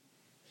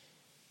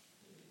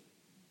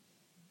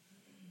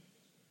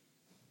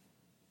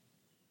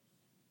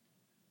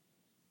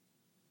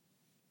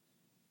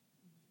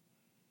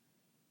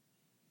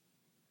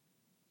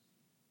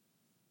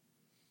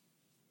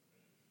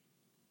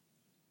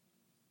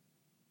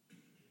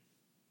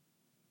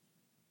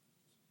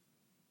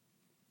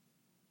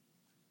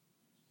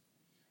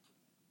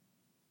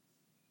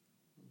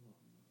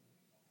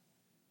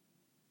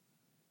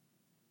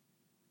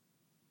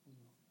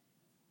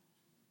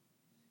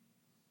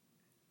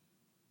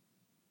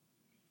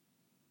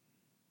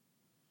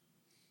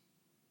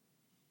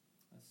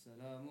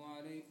 السلام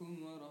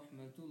عليكم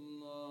ورحمة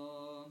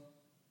الله.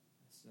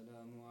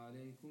 السلام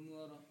عليكم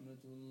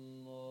ورحمة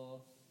الله.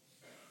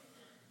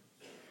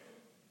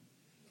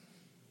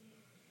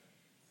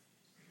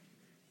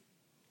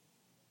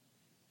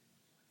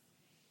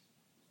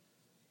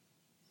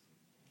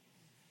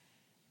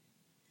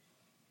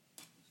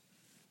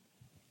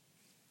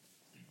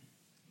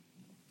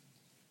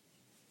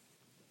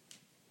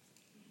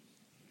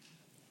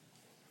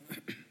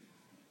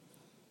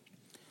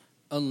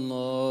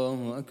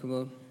 الله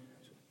أكبر.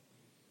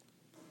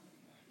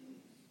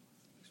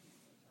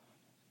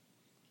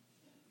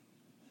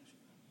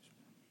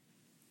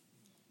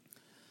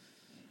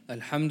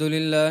 الحمد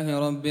لله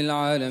رب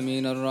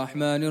العالمين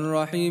الرحمن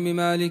الرحيم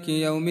مالك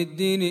يوم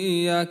الدين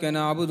إياك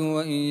نعبد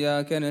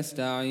وإياك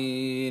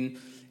نستعين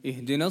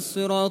اهدنا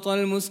الصراط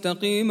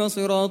المستقيم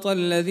صراط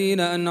الذين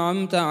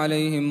أنعمت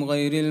عليهم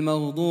غير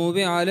المغضوب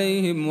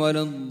عليهم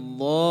ولا الضالين.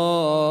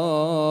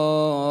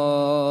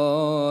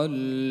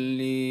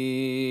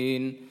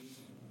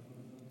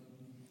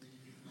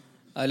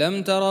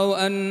 ألم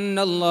تروا أن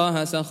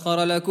الله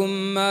سخر لكم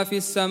ما في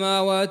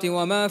السماوات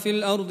وما في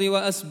الأرض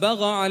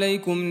وأسبغ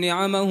عليكم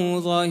نعمه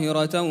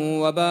ظاهرة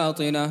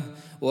وباطنة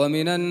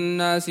ومن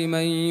الناس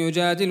من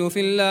يجادل في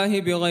الله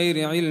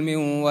بغير علم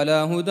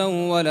ولا هدى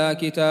ولا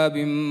كتاب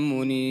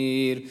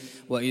منير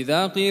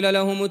وإذا قيل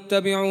لهم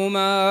اتبعوا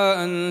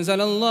ما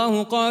أنزل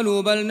الله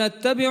قالوا بل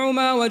نتبع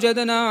ما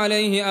وجدنا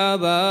عليه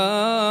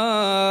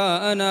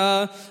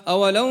آباءنا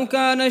أولو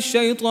كان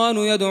الشيطان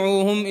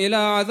يدعوهم إلى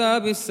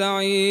عذاب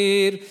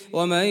السعير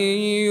ومن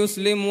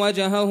يسلم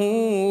وجهه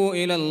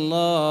إلى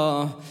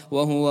الله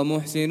وهو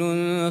محسن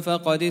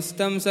فقد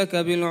استمسك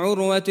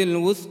بالعروة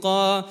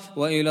الوثقى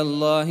وإلى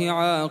الله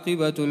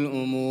عاقبة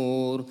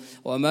الأمور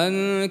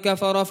ومن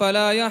كفر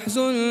فلا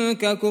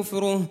يحزنك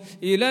كفره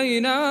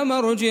إلينا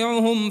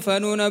مرجعهم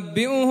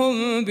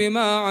فننبئهم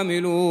بما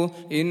عملوا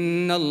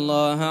إن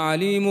الله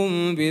عليم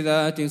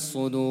بذات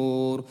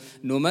الصدور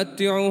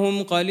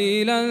نمتعهم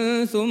قليلا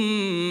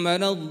ثم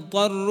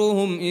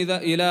نضطرهم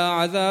إلى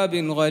عذاب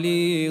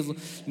غليظ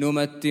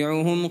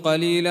نمتعهم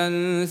قليلا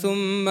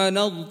ثم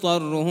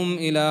نضطرهم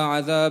إلى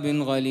عذاب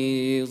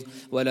غليظ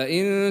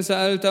ولئن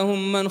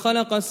سألتهم من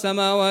خلق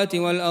السماوات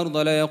والأرض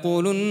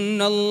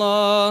ليقولن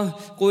الله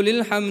قل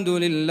الحمد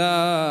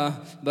لله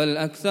بل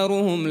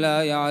أكثرهم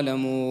لا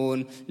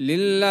يعلمون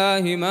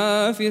لله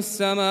ما في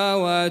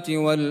السماوات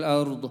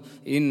والأرض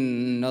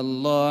إن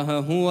الله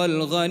هو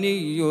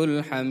الغني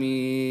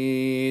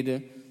الحميد.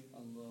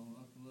 الله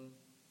أكبر.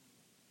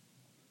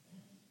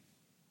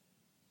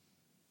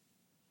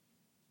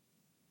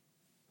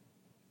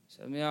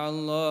 سمع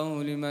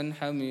الله لمن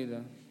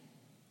حمده.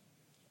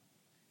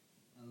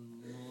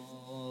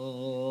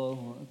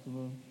 الله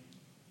أكبر.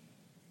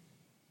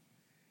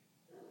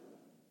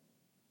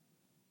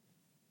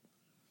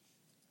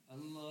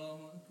 الله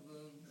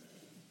أكبر.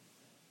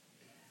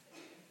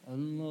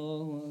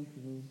 الله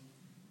أكبر.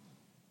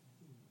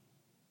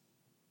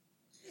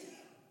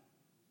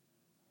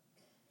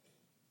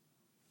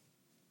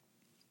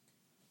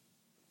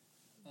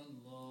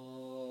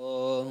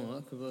 الله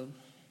أكبر.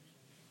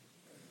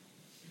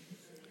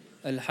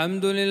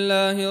 الحمد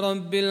لله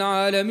رب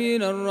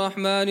العالمين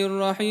الرحمن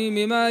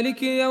الرحيم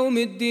مالك يوم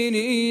الدين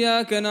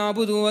إياك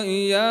نعبد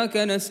وإياك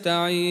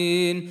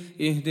نستعين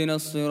اهدنا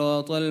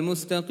الصراط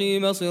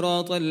المستقيم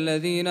صراط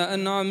الذين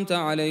أنعمت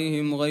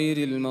عليهم غير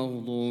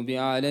المغضوب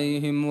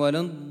عليهم ولا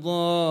الضالين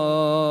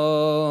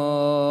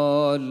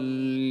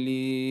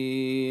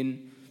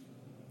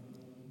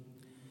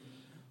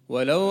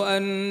ولو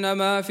أن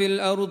ما في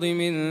الأرض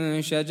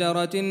من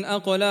شجرة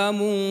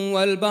أقلام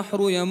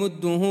والبحر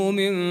يمده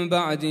من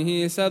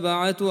بعده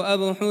 7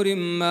 أبحر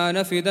ما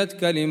نفدت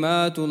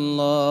كلمات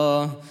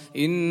الله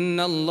إن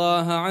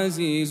الله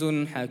عزيز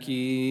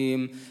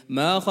حكيم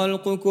ما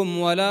خلقكم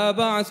ولا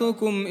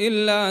بعثكم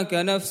إلا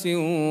كنفس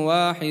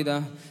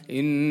واحدة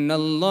إن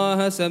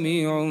الله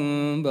سميع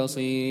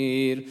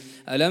بصير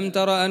ألم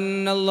تر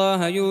أن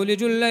الله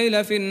يولج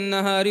الليل في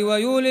النهار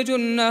ويولج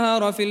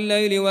النهار في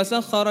الليل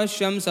وسخر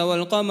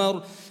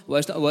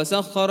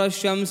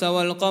الشمس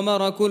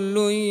والقمر كل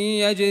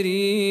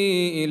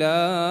يجري إلى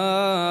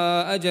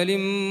أجل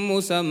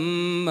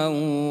مسمى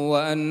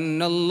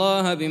وأن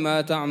الله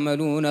بما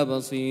تعملون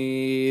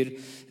بصير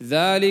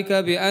ذلك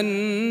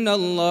بأن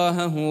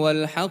الله هو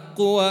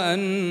الحق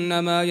وأن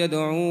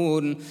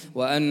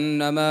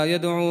ما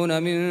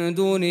يدعون من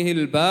دونه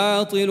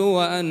الباطل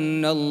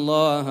وأن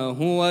الله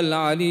هو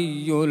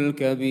العلي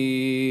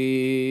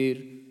الكبير.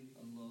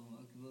 الله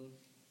أكبر.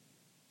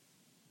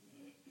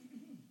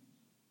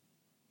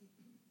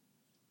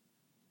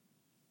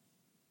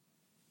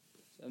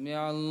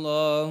 سمع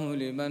الله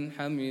لمن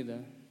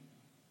حمده.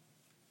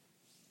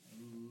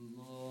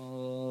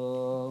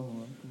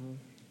 الله أكبر.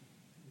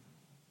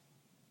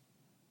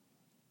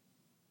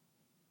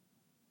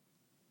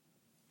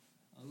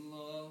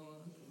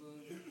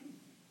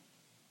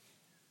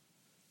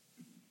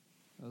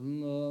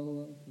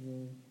 الله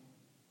أكبر.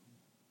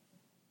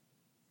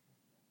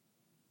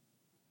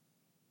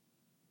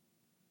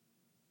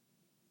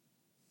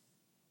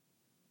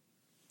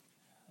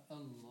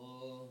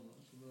 الله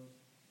أكبر.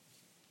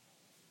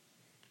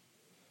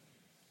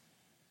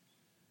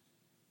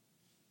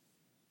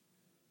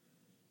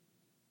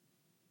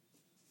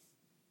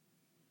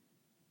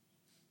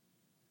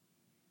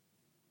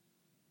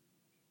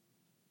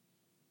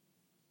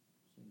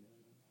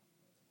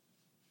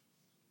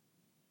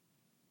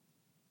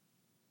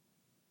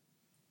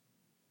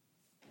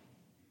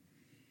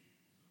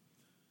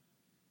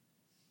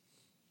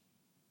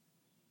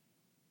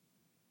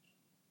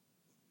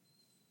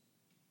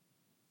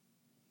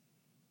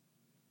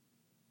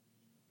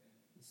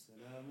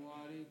 السلام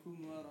عليكم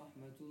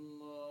ورحمة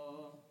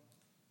الله.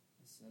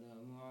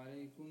 السلام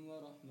عليكم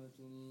ورحمة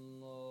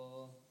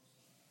الله.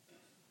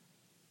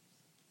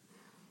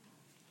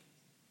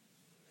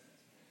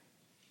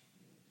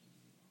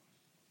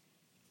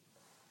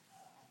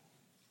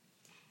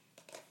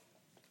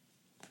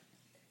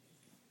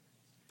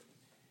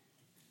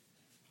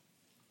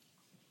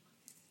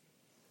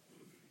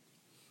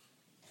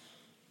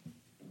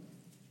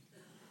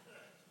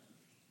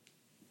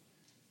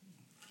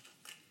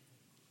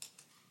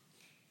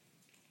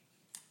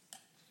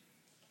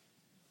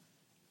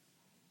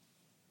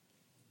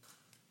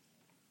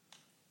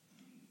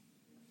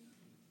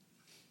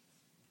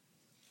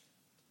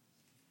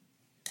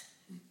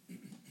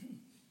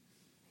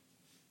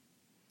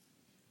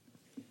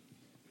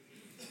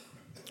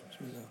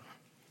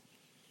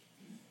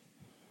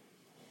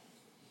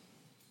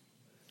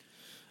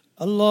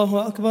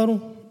 الله أكبر.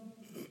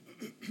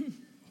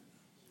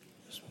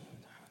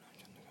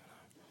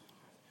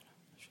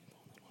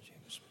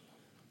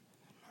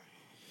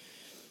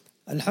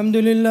 الحمد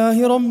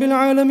لله رب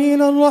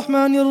العالمين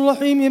الرحمن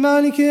الرحيم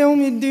مالك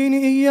يوم الدين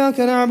إياك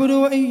نعبد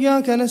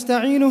وإياك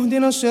نستعين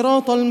اهدنا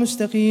الصراط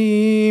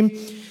المستقيم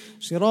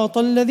صراط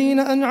الذين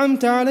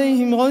أنعمت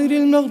عليهم غير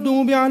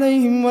المغضوب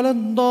عليهم ولا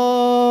الضالين.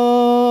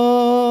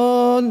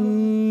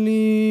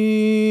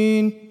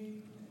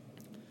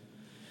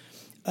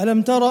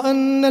 ألم تر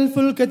أن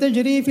الفلك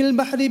تجري في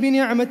البحر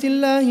بنعمة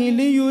الله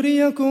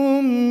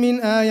ليريكم من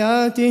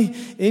آياته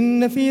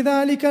إن في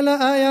ذلك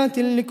لآيات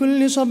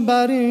لكل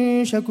صبار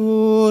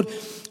شكور.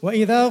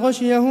 وإذا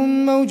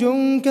غشيهم موج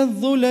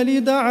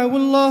كالظلل دعوا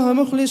الله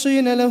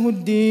مخلصين له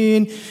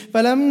الدين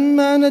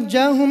فلما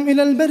نجاهم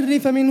إلى البر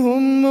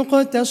فمنهم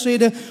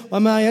مقتصد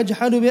وما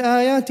يجحد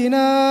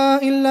بآياتنا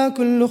إلا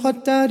كل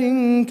ختار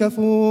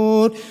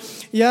كفور.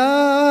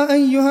 يا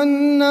أيها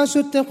الناس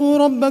اتقوا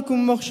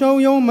ربكم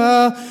واخشوا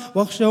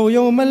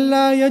يوما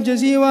لا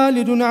يجزي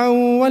والد عن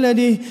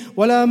ولده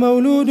ولا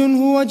مولود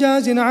هو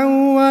جاز عن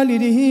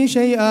والده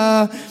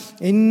شيئا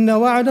إن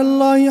وعد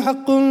الله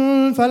حق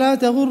فلا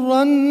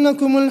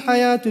تغرنكم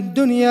الحياة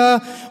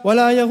الدنيا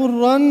ولا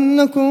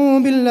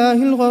يغرنكم بالله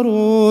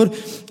الغرور.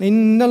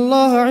 إن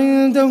الله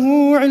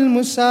عنده علم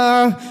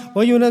الساعة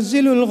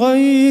وينزل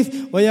الغيث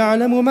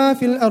ويعلم ما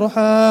في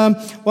الأرحام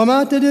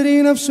وما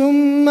تدري نفس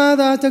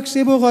ماذا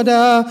تكسب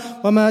غدا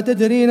وما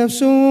تدري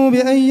نفس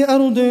بأي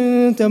أرض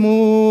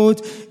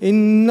تموت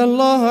إن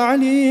الله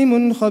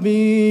عليم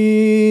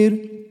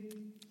خبير.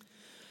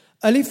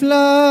 ألف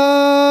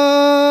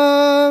لام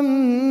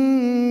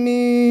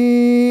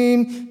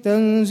ميم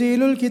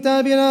تنزيل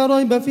الكتاب لا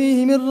ريب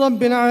فيه من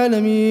رب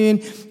العالمين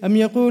أم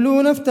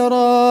يقولون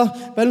افتراه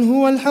بل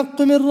هو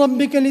الحق من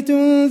ربك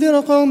لتنذر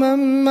قوما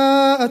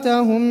ما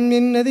أتاهم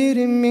من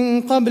نذير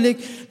من قبلك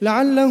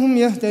لعلهم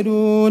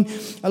يهتدون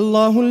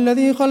الله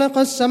الذي خلق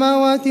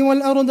السماوات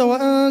والأرض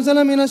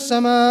وأنزل من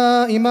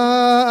السماء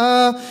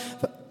ماء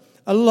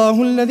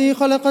الله الذي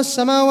خلق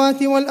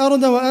السماوات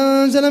والأرض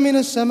وأنزل من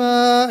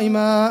السماء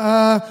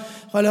ماء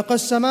خلق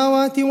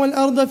السماوات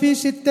والأرض في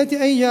 6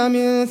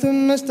 أيام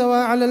ثم استوى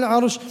على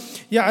العرش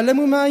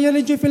يعلم ما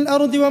يلج في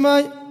الأرض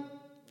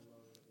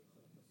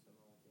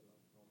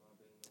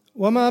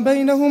وما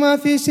بينهما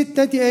في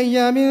 6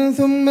 أيام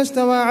ثم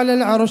استوى على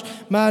العرش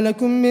ما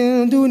لكم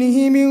من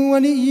دونه من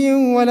ولي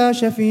ولا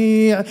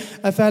شفيع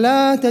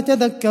أفلا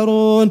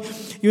تتذكرون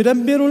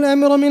يدبر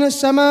الأمر من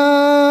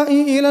السماء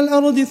إلى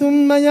الأرض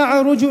ثم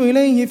يعرج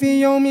إليه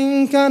في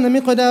يوم كان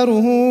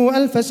مقداره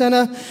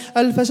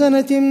 1000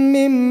 سنة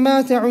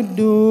مما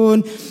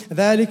تعدون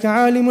ذلك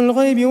عالم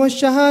الغيب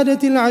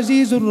والشهادة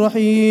العزيز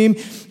الرحيم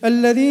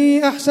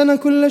الذي أحسن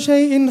كل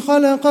شيء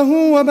خلقه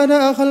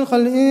وبدأ خلق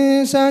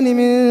الإنسان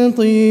من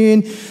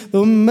طين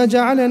ثم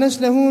جعل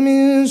نسله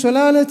من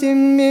سلالة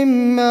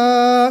من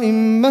ماء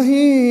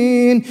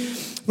مهين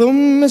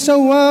ثم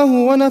سواه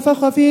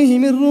ونفخ فيه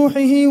من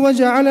روحه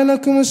وجعل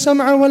لكم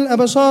السمع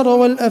والأبصار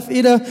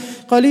والأفئدة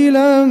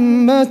قليلا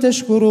ما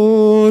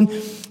تشكرون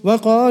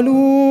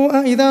وقالوا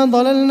أإذا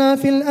ضللنا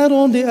في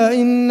الأرض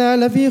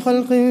أإنا لفي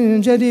خلق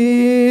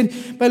جديد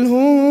بل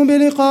هم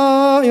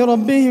بلقاء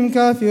ربهم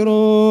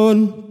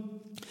كافرون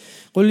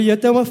قل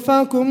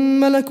يتوفاكم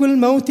ملك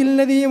الموت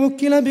الذي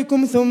وكل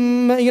بكم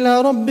ثم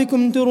إلى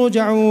ربكم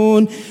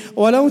ترجعون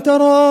ولو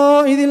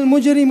ترى إذ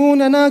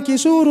المجرمون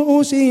ناكسوا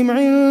رؤوسهم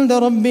عند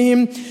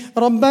ربهم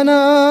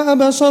ربنا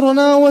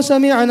أبصرنا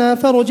وسمعنا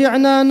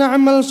فارجعنا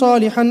نعمل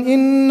صالحا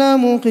إنا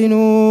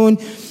موقنون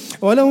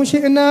ولو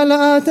شئنا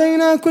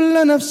لآتينا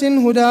كل نفس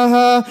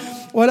هداها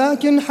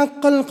ولكن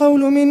حق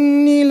القول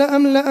مني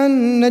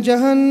لأملأن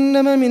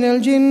جهنم من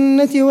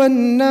الجنة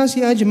والناس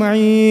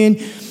أجمعين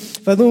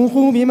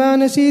فذوقوا بما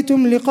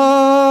نسيتم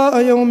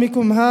لقاء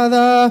يومكم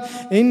هذا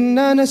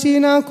إنا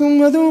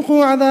نسيناكم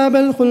وذوقوا عذاب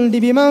الخلد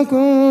بما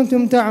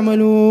كنتم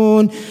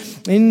تعملون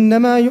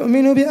إنما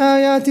يؤمن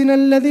بآياتنا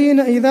الذين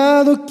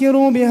إذا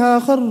ذكروا بها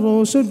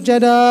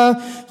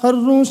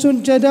خروا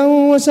سجدا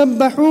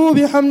وسبحوا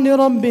بحمد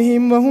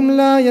ربهم وهم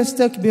لا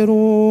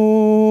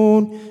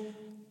يستكبرون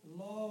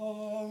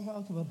الله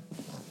أكبر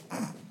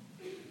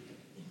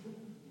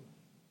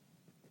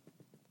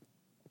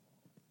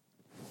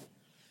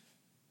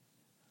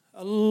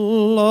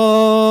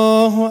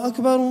الله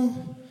أكبر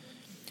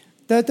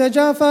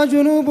تتجافى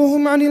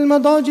جنوبهم عن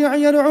المضاجع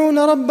يدعون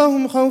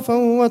ربهم خوفا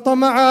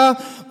وطمعا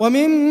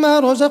ومما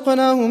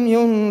رزقناهم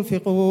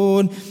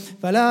ينفقون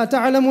فلا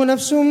تعلم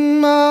نفس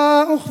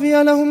ما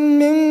أخفي لهم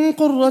من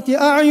قرة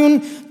أعين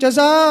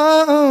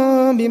جزاء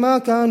بما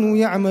كانوا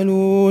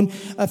يعملون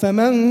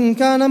أفمن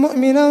كان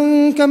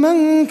مؤمنا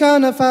كمن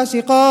كان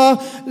فاسقا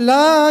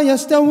لا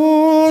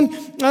يستوون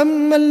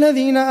أما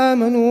الذين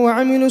آمنوا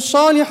وعملوا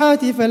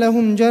الصالحات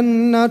فلهم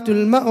جنات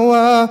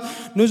المأوى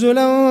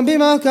نزلا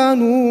بما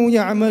كانوا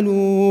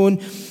يعملون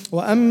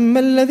وأما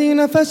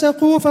الذين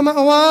فسقوا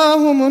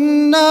فمأواهم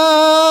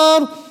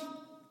النار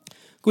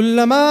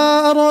كلما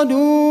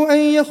أرادوا أن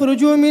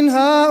يخرجوا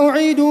منها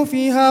أعيدوا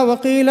فيها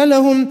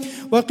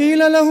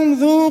وقيل لهم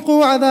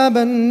ذوقوا عذاب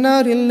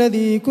النار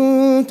الذي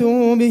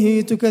كنتم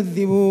به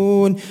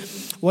تكذبون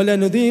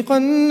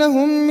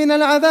ولنذيقنهم من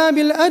العذاب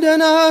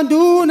الأدنى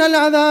دون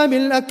العذاب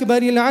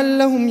الأكبر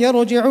لعلهم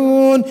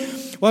يرجعون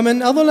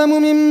ومن أظلم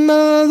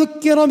ممن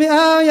ذكر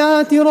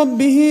بآيات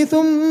ربه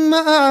ثم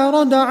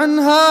أعرض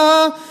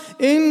عنها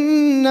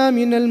إنا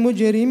من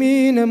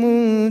المجرمين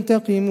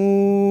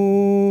منتقمون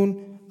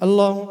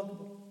الله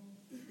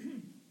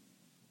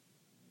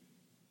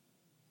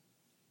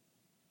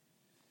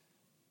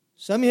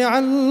سمع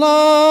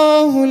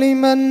الله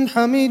لمن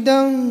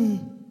حمده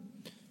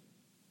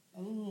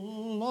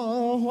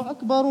الله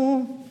أكبر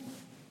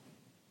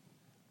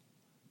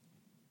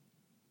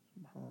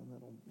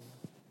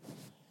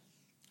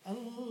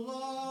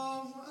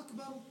الله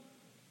أكبر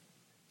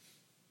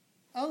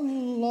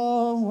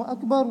الله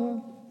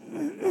أكبر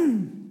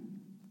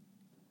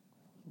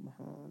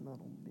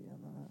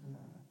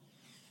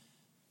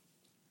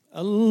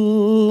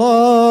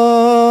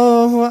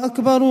الله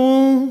أكبر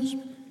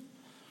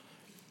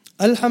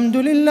الحمد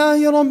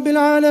لله رب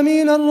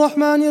العالمين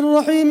الرحمن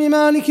الرحيم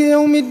مالك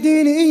يوم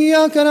الدين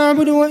إياك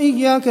نعبد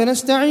وإياك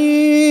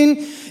نستعين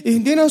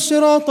اهدنا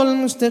الصراط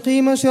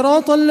المستقيم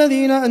صراط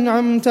الذين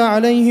أنعمت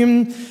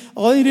عليهم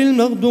غير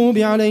المغضوب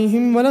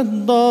عليهم ولا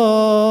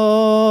الضالين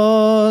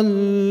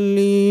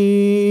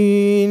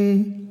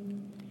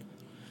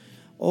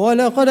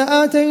ولقد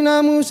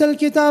آتينا موسى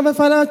الكتاب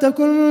فلا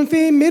تكن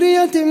في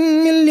مرية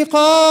من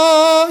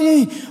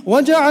لقائه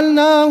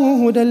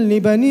وجعلناه هدى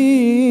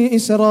لبني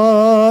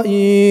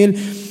إسرائيل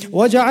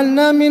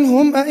وجعلنا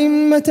منهم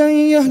أئمة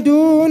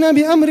يهدون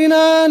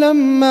بأمرنا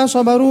لما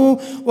صبروا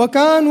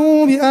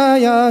وكانوا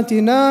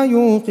بآياتنا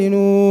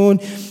يوقنون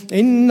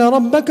إن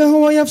ربك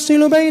هو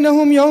يفصل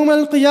بينهم يوم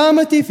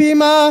القيامة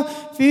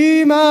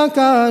فيما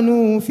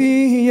كانوا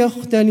فيه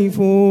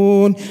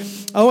يختلفون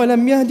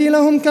أولم يهد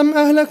لهم كم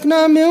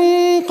أهلكنا من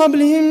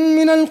قبلهم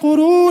من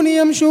القرون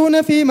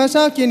يمشون في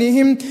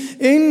مساكنهم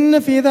إن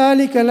في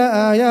ذلك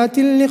لآيات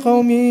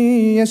لقوم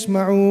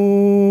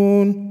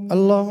يسمعون.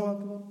 الله أكبر.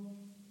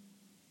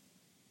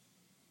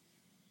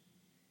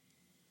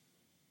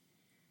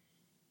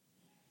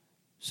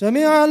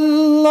 سمع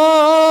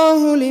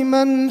الله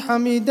لمن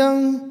حمده.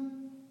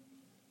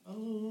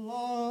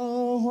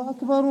 الله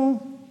أكبر.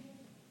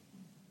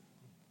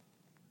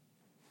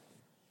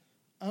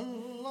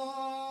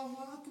 الله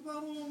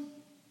أكبر.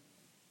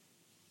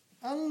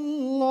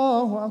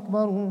 الله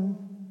أكبر.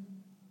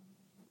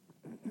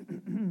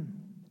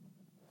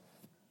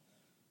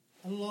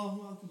 الله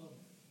أكبر.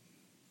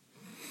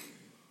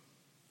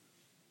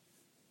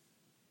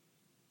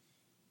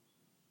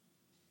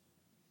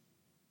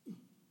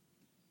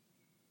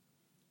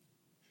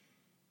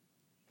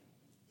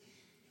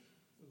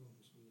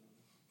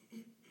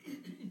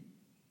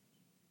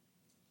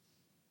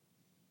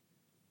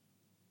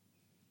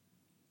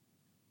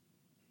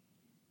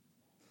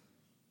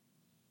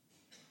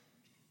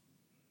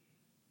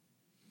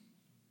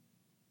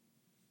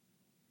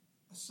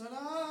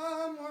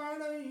 السلام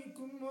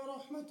عليكم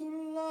ورحمة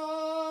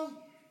الله.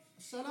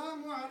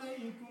 السلام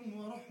عليكم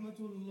ورحمة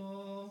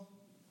الله.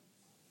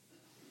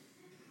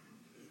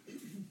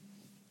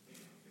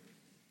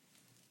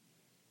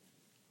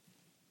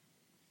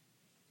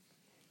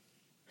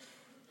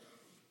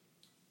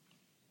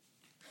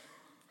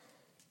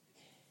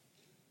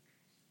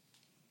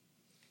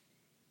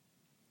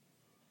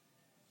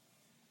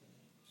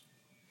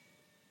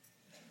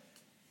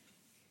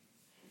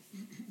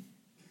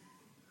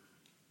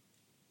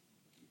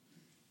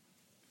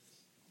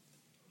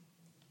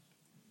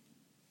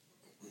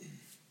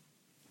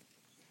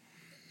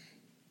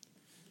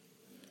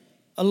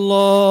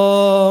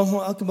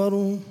 الله أكبر.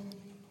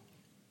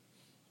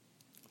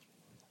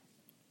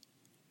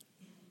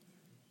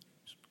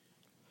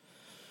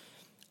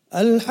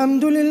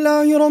 الحمد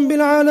لله رب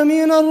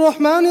العالمين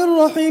الرحمن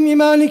الرحيم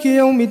مالك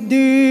يوم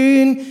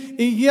الدين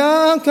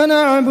إياك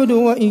نعبد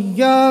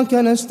وإياك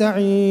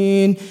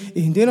نستعين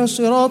اهدنا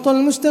الصراط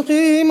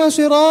المستقيم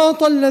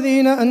صراط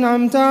الذين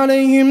أنعمت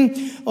عليهم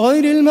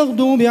غير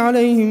المغضوب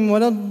عليهم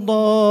ولا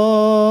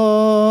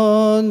الضالين.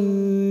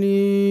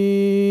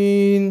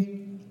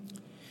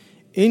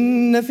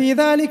 إن في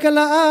ذلك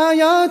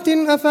لآيات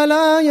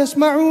أفلا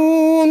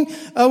يسمعون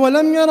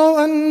أولم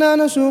يروا أنا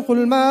نسوق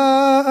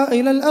الماء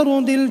إلى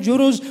الأرض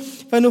الجرز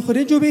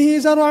فنخرج به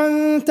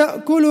زرعا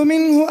تأكل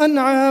منه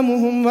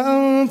أنعامهم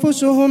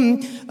وأنفسهم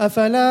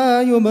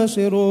أفلا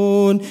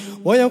يبصرون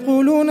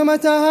ويقولون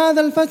متى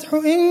هذا الفتح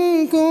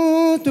إن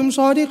كنتم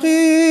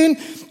صادقين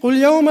قل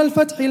يوم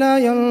الفتح لا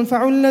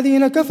ينفع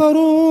الذين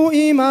كفروا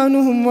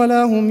إيمانهم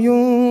ولا هم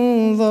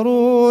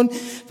ينظرون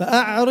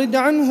فأعرض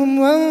عنهم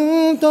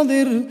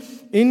وانتظر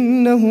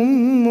إنهم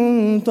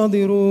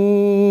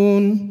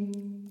منتظرون.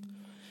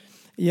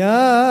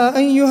 يا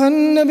أيها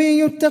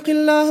النبي اتق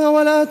الله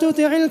ولا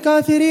تطع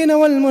الكافرين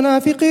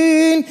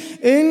والمنافقين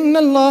إن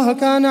الله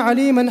كان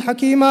عليما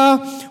حكيما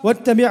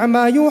واتبع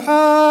ما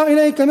يوحى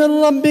إليك من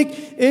ربك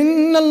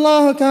إن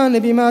الله كان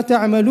بما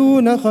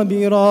تعملون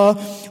خبيرا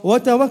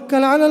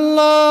وتوكل على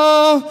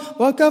الله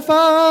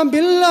وكفى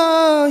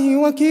بالله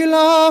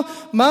وكيلا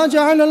ما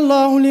جعل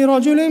الله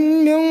لرجل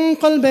من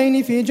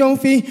قلبين في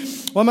جوفه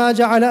وما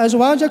جعل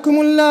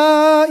أزواجكم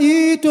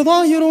اللائي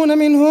تظاهرون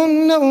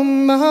منهن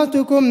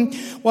أمهاتكم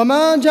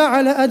وما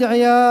جعل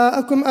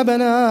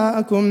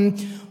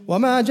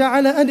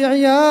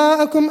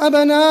أدعياءكم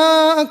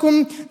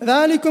أبناءكم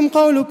ذلكم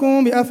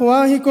قولكم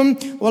بأفواهكم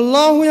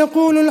والله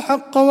يقول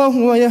الحق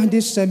وهو يهدي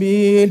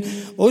السبيل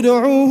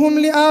ادعوهم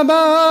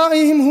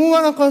لآبائهم هو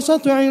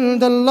أقسط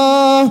عند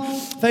الله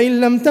فإن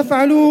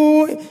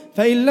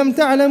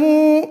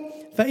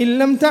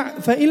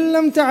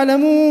لم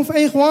تعلموا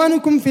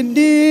فإخوانكم في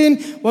الدين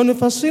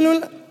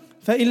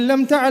فإن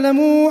لم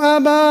تعلموا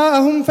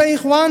آباءهم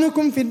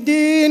فإخوانكم في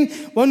الدين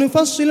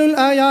ونفصل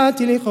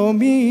الآيات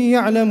لقوم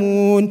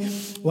يعلمون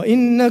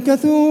وإن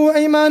نكثوا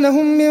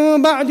أيمانهم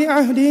من بعد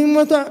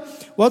عهدهم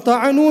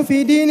وطعنوا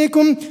في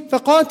دينكم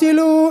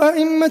فقاتلوا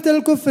أئمة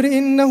الكفر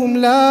إنهم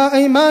لا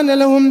أيمان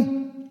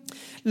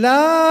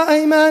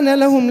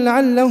لهم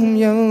لعلهم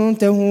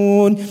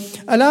ينتهون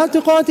ألا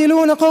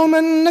تقاتلون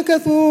قوما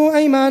نكثوا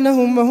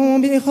أيمانهم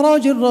وهم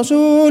بإخراج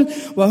الرسول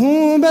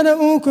وهم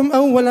بدؤوكم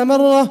أول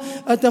مرة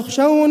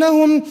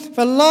أتخشونهم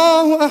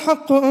فالله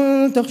أحق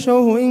أن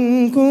تخشوه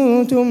إن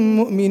كنتم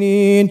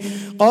مؤمنين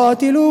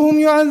قاتلوهم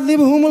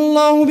يعذبهم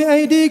الله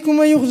بأيديكم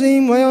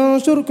ويخزيهم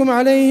وينصركم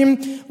عليهم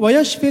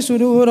ويشفي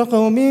صدور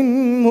قوم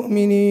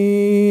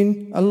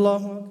مؤمنين. الله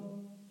أكبر.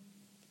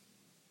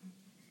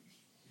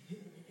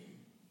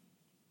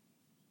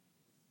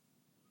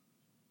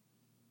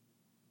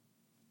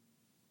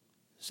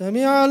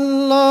 سمع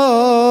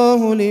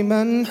الله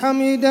لمن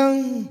حمده.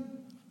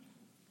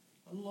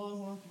 الله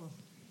أكبر.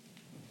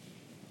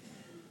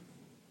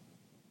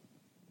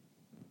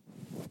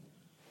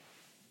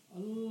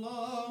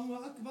 الله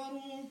أكبر.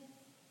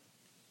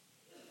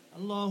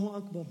 الله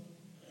أكبر.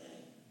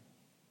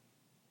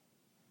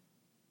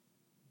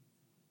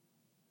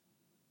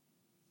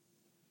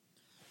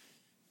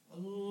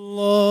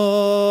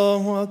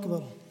 الله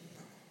أكبر.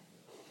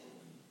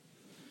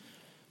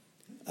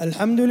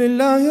 الحمد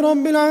لله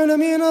رب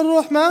العالمين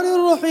الرحمن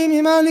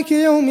الرحيم مالك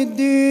يوم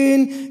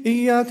الدين،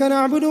 إياك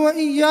نعبد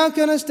وإياك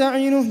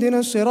نستعين، اهدنا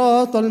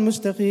الصراط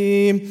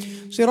المستقيم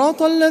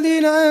صراط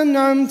الذين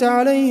أنعمت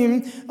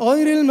عليهم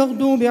غير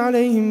المغضوب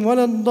عليهم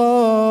ولا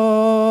الضالين.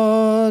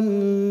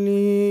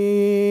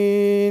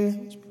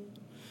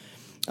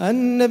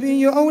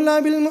 النبي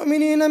أولى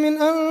بالمؤمنين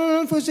من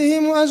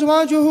أنفسهم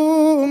وأزواجه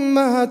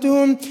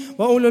أمهاتهم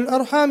وأولو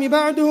الأرحام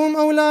بعضهم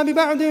أولى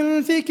ببعض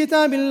في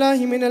كتاب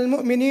الله من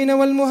المؤمنين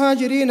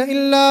والمهاجرين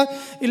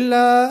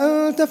إلا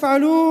أن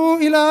تفعلوا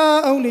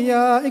إلى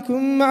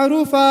أوليائكم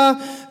معروفا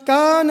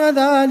كان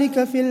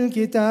ذلك في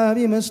الكتاب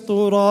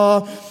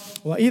مسطورا.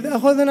 وإذ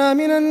أخذنا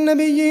من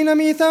النبيين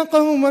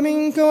ميثاقهم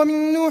ومنك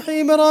ومن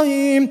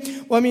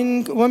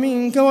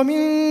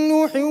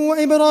نوح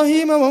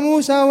وإبراهيم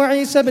وموسى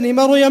وعيسى بن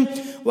مريم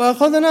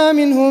وأخذنا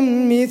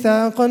منهم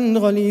ميثاقا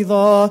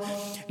غليظا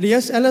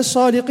ليسأل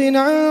الصادقين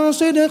عن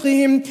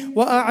صدقهم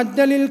وأعد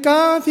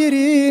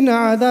للكافرين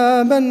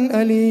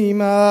عذابا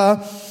أليما.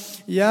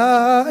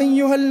 يا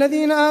أيها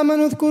الذين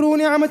آمنوا اذكروا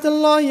نعمة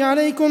الله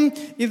عليكم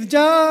إذ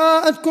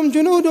جاءتكم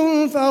جنود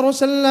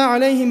فأرسلنا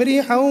عليهم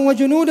ريحا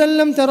وجنودا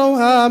لم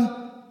تروها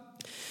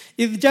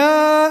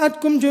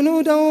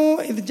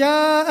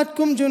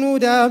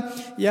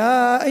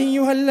يا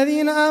أيها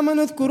الذين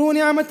آمنوا اذكروا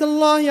نعمة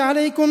الله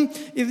عليكم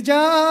إذ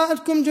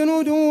جاءتكم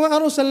جنود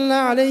وأرسلنا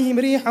عليهم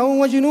ريحا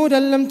وجنودا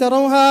لم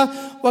تروها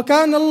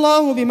وكان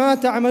الله بما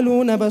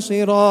تعملون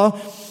بصيرا.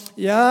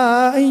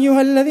 يا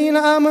أيها الذين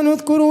آمنوا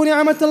اذكروا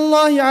نعمة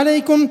الله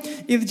عليكم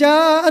إذ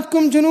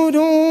جاءتكم جنود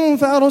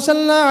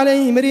فأرسلنا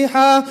عليهم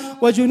ريحا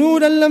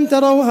وجنودا لم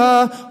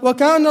تروها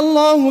وكان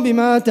الله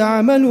بما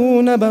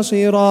تعملون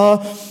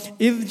بصيرا.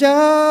 إذ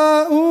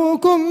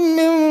جاءوكم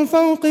من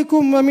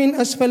فوقكم ومن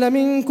أسفل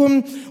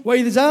منكم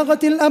وإذ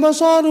زاغت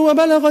الأبصار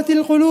وبلغت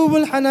القلوب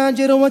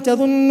الحناجر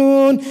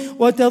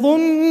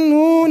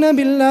وتظنون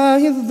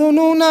بالله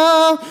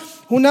الظنونا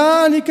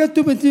هنالك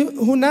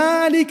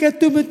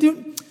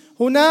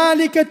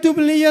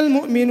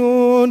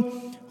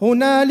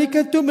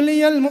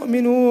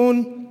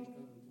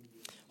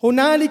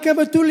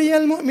تبلي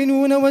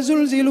المؤمنون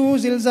وزلزلوا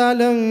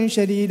زلزالا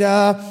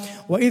شديدا.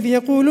 وإذ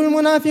يقول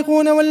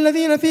المنافقون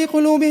والذين في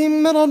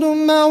قلوبهم مرض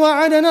ما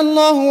وعدنا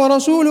الله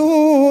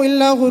ورسوله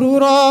إلا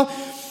غرورا.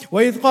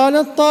 وإذ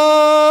قالت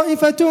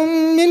طائفة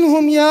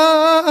منهم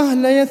يا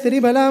أهل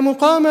يثرب لا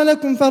مقام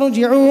لكم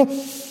فارجعوا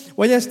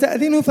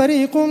ويستأذن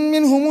فريق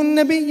منهم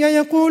النبي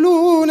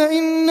يقولون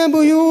إن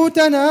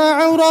بيوتنا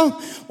عورة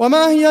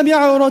وما هي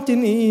بعورة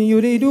إن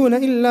يريدون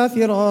إلا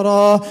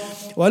فرارا.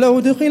 ولو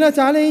دخلت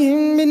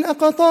عليهم من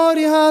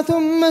أقطارها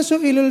ثم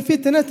سئلوا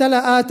الفتنة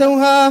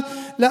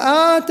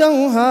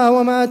لآتوها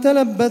وما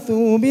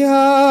تلبثوا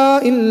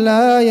بها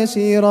إلا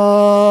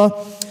يسيرا.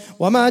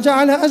 وما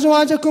جعل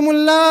أزواجكم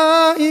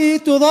اللائي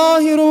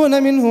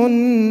تظاهرون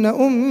منهن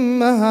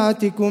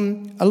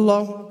أمهاتكم.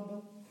 الله أكبر.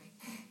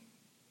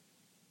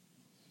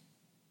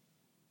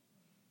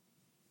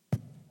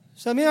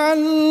 سمع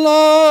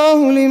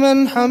الله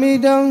لمن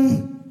حمده.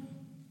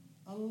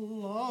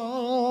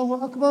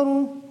 الله أكبر.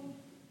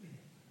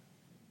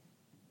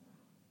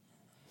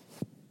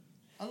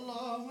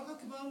 الله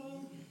أكبر.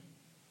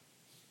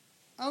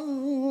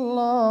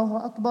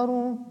 الله أكبر.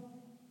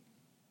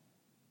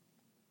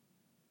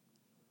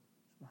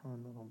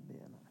 سبحان ربي.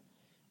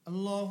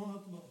 الله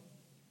أكبر.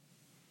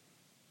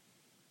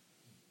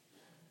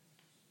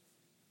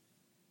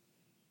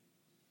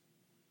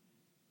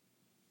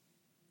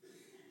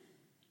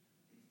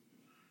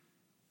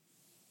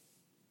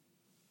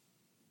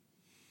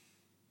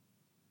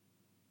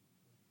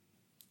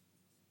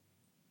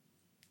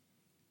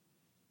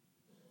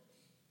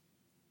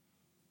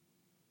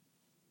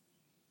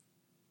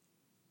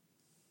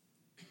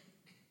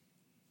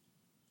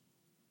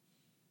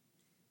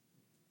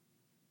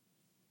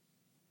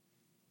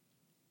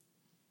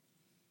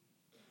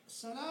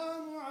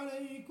 السلام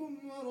عليكم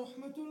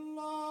ورحمة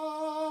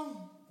الله.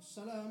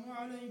 السلام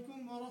عليكم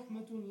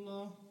ورحمة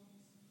الله.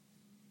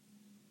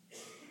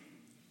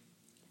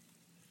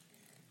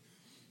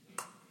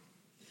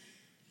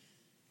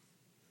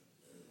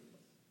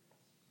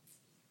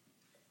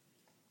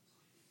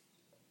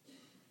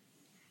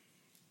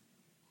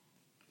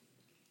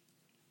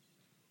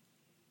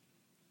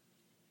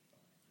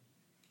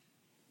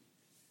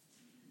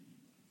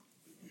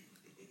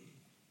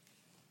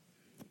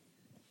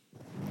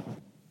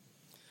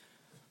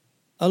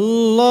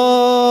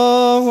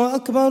 الله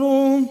أكبر.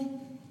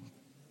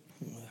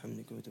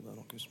 وحمدك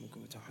وتبارك اسمك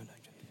وتعالى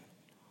جدك.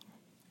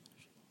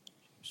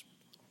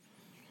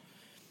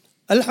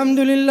 الحمد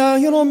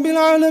لله رب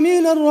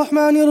العالمين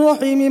الرحمن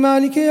الرحيم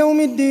مالك يوم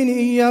الدين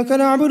إياك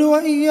نعبد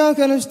وإياك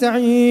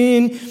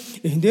نستعين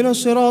اهدنا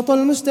الصراط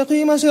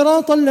المستقيم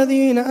صراط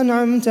الذين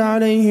أنعمت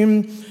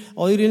عليهم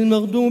غير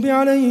المغضوب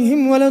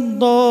عليهم ولا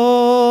الضالين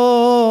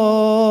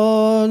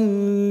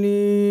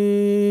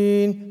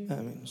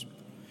آمين.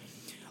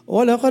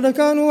 ولقد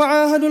كانوا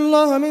عاهدوا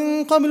الله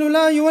من قبل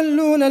لا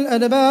يولون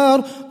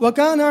الأدبار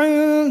وكان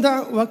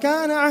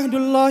عهد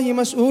الله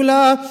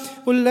مسؤولا.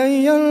 قل لن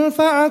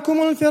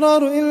ينفعكم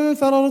الفرار إن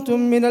فررتم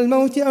من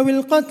الموت أو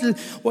القتل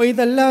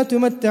وإذا لا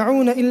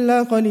تمتعون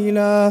إلا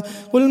قليلا.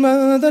 قل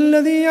من ذا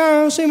الذي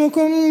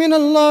يعصمكم من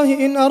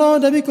الله إن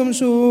أراد بكم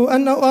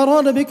سوءا أو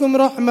أراد بكم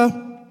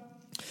رحمة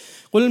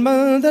قل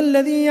من ذا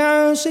الذي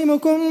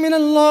يعصمكم من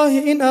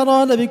الله إن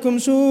أراد بكم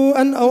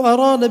سوءا أو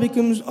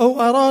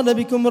أراد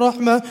بكم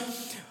رحمة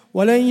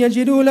ولن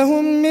يجدوا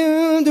لهم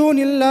من دون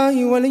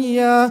الله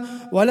وليا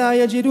ولا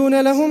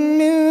يجدون لهم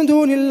من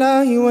دون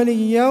الله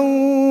وليا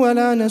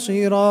ولا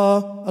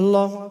نصيرا.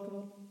 الله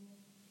أكبر.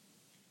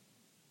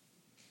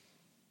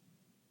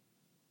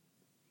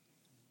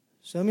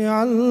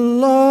 سمع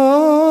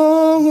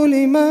الله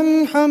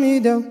لمن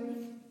حمده.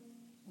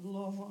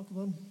 الله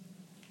أكبر.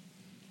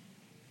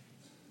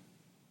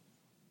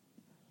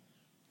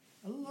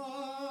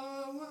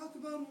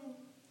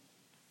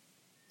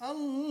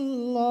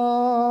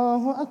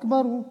 الله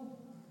أكبر.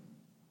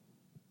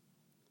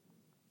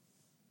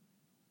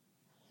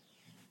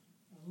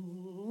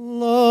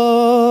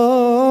 الله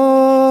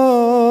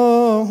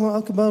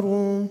أكبر.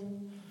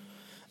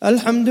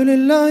 الحمد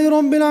لله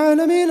رب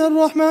العالمين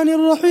الرحمن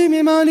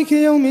الرحيم مالك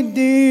يوم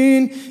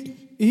الدين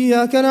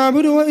إياك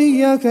نعبد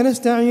وإياك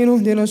نستعين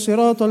اهدنا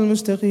الصراط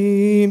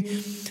المستقيم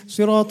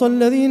صراط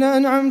الذين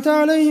أنعمت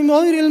عليهم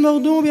غير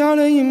المغضوب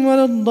عليهم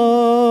ولا الضالين.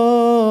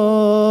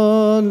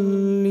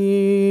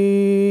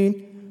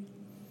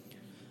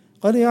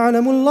 قد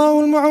يعلم الله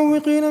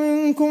المعوقين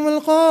منكم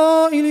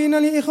والقائلين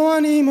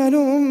لإخوانهم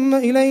هلم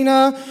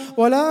إلينا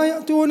ولا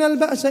يأتون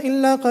البأس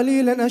إلا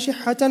قليلا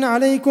أشحة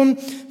عليكم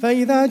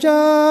فإذا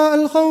جاء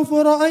الخوف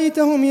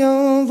رأيتهم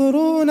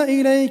ينظرون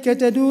إليك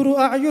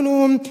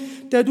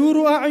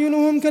تدور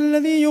أعينهم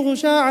كالذي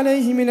يغشى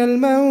عليه من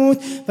الموت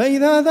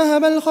فإذا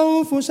ذهب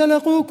الخوف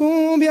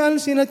سلقوكم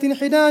بألسنة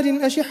حداد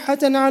أشحة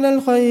على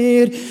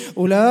الخير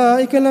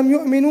أولئك لم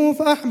يؤمنوا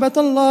فأحبط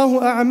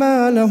الله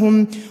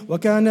أعمالهم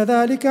وكان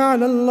ذلك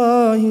على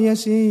الله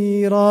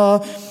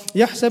يسيرا.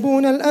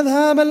 يحسبون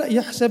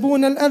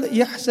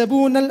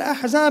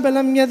الأحزاب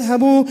لم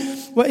يذهبوا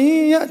وإن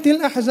يأتي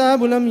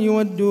الأحزاب لم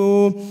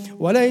يودوا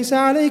وليس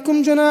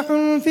عليكم جناح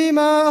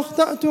فيما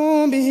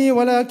أخطأتم به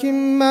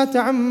ولكن ما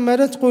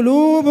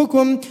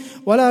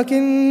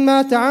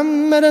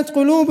تعمدت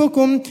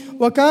قلوبكم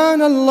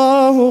وكان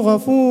الله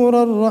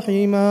غفورا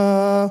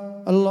رحيما.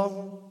 الله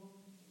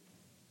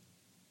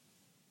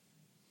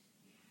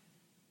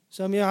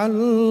سمع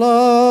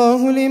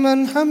الله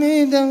لمن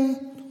حمده.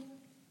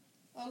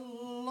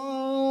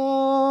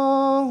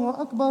 الله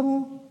أكبر.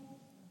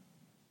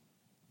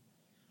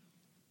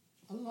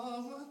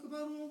 الله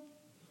أكبر.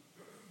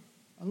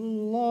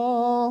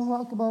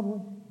 الله أكبر.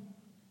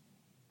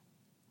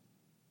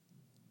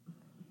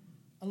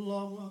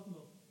 الله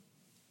أكبر.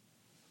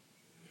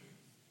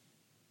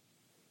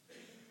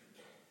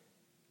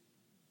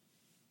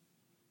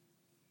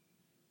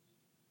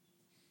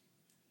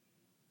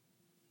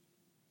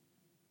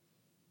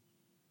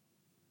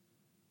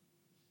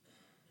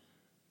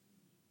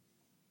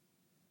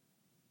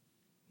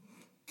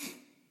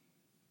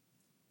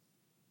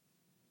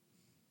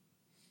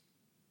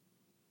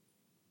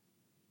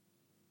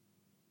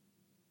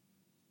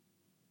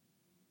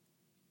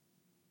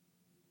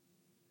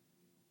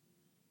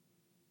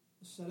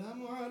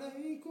 السلام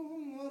عليكم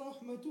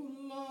ورحمة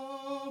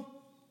الله.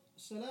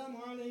 السلام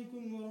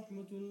عليكم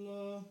ورحمة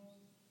الله.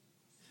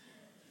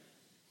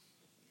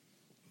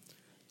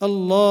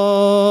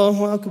 الله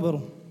أكبر.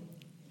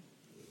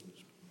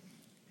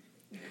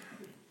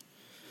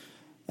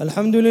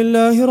 الحمد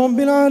لله رب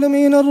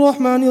العالمين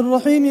الرحمن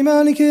الرحيم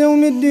مالك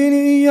يوم الدين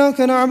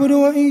إياك نعبد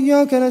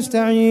وإياك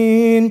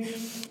نستعين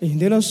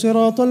اهدنا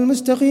الصراط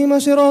المستقيم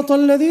صراط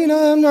الذين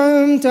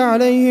أنعمت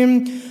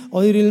عليهم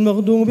غير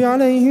المغضوب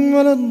عليهم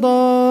ولا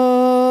الضالين.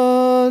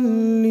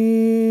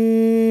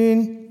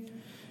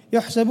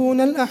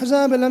 يحسبون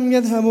الأحزاب لم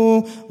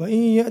يذهبوا وإن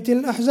يأتي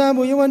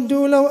الأحزاب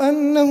يودوا لو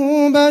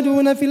أنهم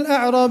بادون في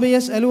الأعراب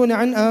يسألون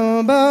عن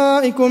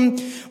أنبائكم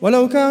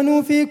ولو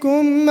كانوا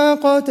فيكم ما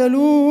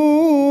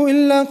قاتلوا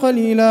إلا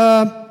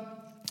قليلا.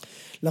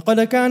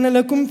 لقد كان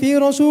لكم في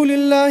رسول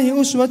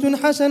الله أسوة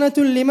حسنة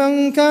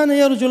لمن كان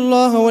يرجو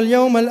الله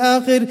واليوم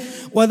الآخر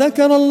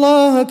وذكر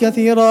الله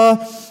كثيرا.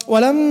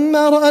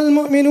 ولما رأى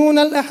المؤمنون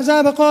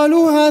الأحزاب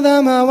قالوا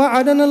هذا ما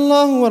وعدنا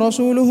الله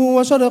ورسوله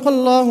وصدق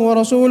الله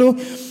ورسوله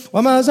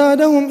وما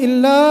زادهم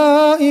إلا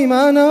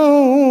إيمانا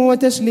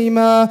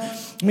وتسليما.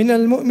 من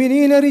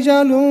المؤمنين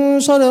رجال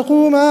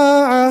صدقوا ما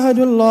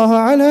عاهدوا الله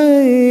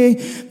عليه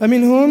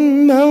فمنهم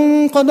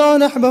من قضى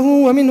نحبه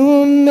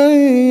ومنهم من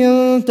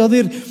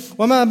ينتظر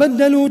وما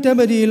بدلوا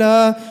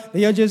تبديلا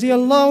ليجزي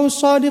الله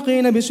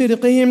الصادقين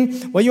بصدقهم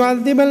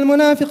ويعذب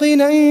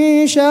المنافقين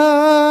إن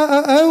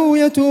شاء أو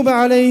يتوب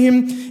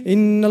عليهم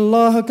إن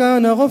الله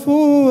كان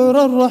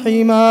غفورا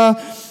رحيما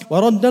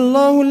ورد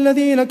الله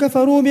الذين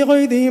كفروا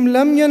بغيظهم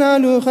لم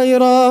ينالوا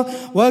خيرا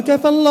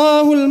وكفى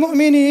الله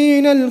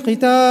المؤمنين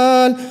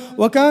القتال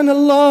وكان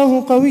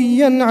الله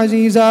قويا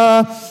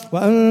عزيزا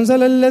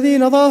وأنزل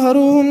الذين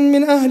ظاهروهم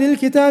من أهل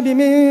الكتاب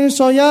من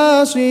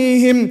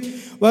صياصيهم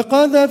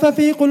وقذف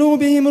في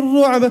قلوبهم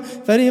الرعب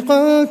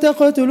فريقا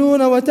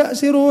تقتلون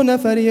وتأسرون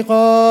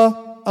فريقا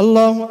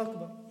الله أكبر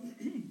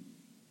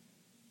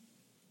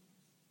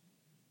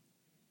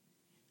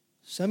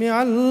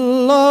سمع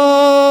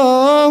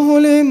الله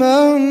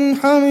لمن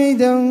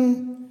حمده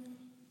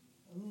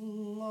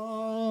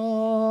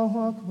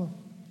الله أكبر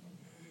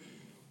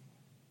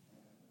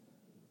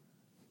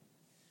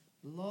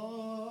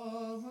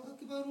الله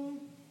أكبر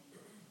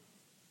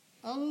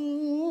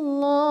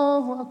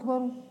الله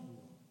أكبر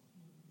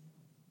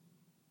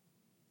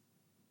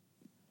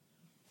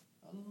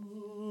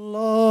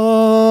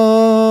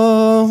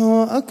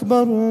الله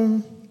أكبر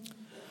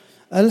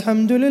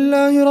الحمد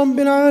لله رب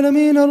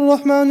العالمين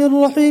الرحمن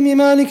الرحيم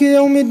مالك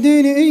يوم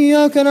الدين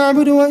إياك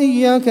نعبد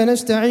وإياك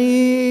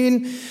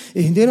نستعين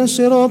اهدنا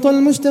الصراط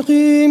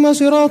المستقيم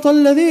صراط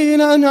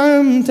الذين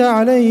أنعمت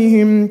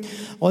عليهم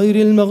غير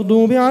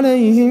المغضوب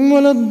عليهم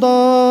ولا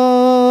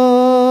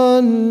الضالين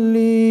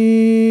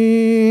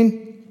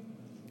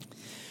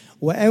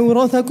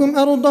وأورثكم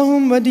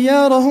أرضهم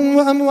وديارهم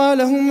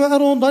وأموالهم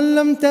وأرضا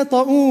لم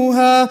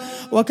تطئوها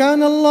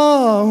وكان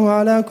الله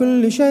على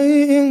كل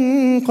شيء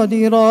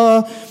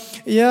قديرا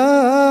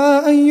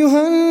يا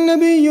أيها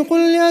النبي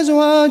قل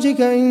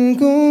لأزواجك إن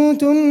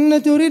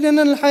كنتن تردن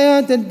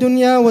الحياة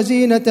الدنيا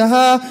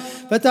وزينتها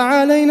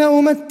فتعالين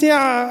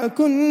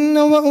أمتعكن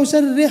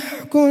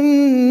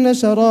وأسرحكن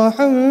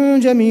سراحا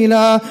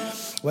جميلا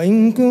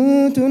وإن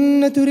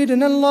كنتن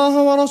تردن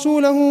الله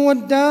ورسوله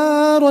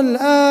والدار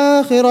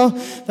الآخرة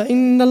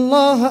فإن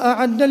الله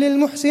أعد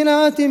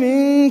للمحسنات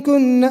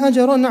منكن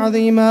أجرا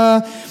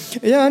عظيما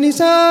يا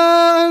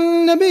نساء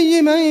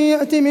النبي من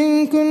يأت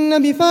منكن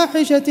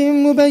بفاحشة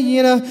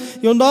مبينة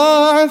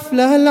يضاعف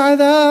لها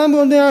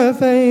العذاب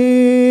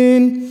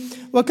ضعفين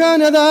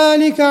وكان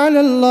ذلك على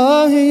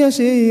الله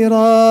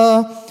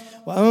يسيرا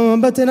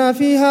وأنبتنا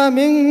فيها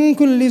من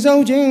كل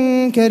زوج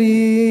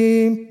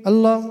كريم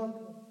الله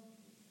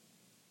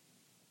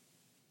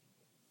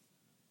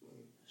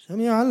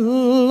سمع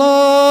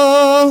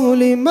الله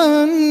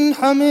لمن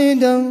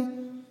حمده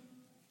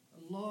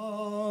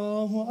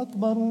الله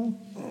أكبر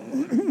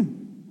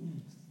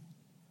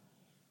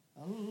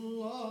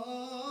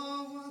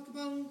الله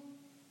أكبر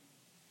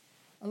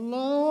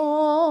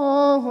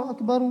الله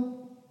أكبر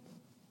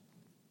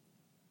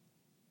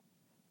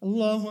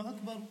الله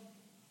أكبر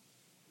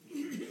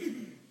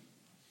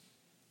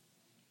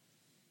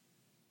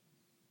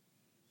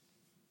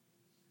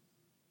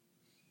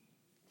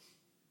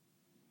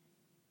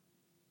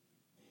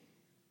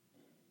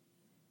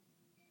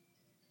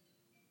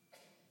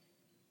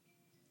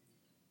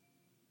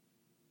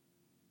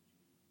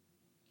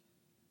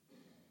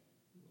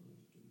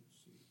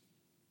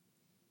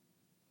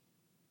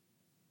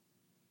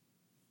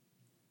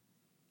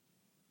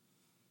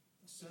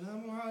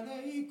السلام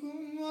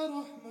عليكم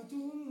ورحمة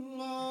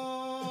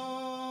الله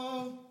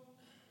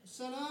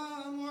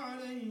السلام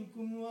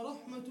عليكم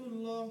ورحمة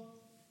الله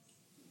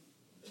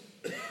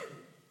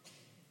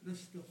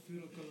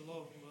نستغفرك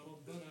اللهم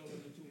ربنا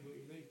ونتوب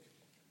إليك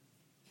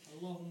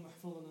اللهم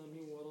احفظنا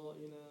من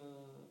ورائنا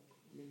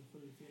من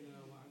خلفنا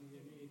وعن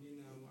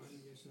يميننا وعن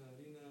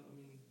يسارنا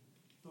ومن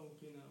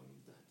فوقنا ومن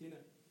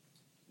تحتنا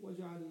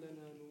واجعل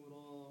لنا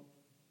نورا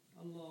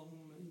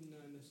اللهم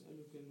إنا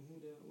نسألك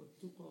الهدى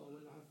والتقى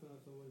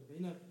والعفاف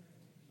والغنى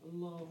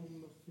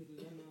اللهم اغفر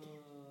لنا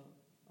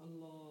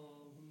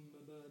اللهم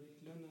بارك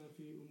لنا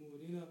في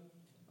أمورنا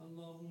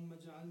اللهم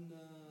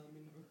اجعلنا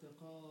من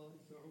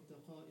عتقائك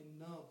عتقاء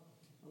النار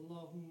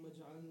اللهم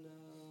اجعلنا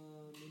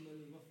من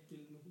الوفد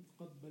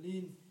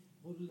المتقبلين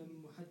غرلا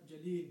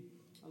محجلين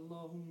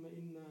اللهم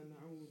إنا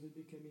نعوذ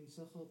بك من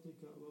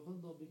سخطك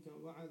وغضبك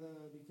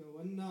وعذابك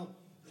والنار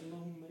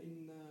اللهم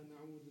إنا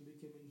نعوذ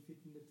بك من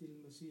فتنة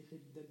المسيح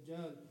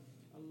الدجال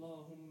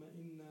اللهم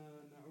إنا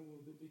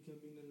نعوذ بك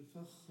من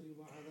الفخر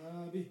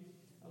وعذابه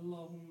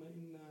اللهم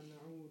إنا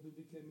نعوذ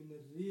بك من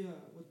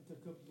الرياء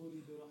والتكبر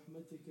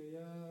برحمتك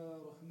يا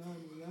رحمن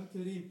يا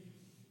كريم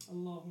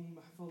اللهم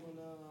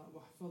احفظنا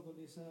واحفظ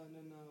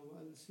لساننا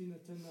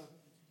وألسنتنا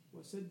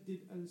وسدد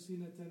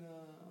ألسنتنا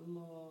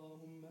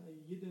اللهم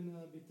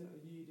أيدنا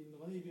بتأييد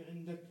الغيب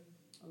عندك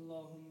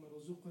اللهم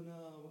ارزقنا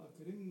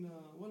وأكرمنا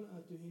ولا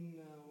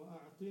تهنا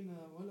وأعطنا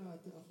ولا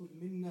تأخذ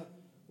منا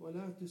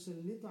ولا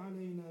تسلط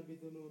علينا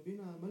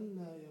بذنوبنا من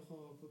لا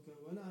يخافك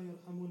ولا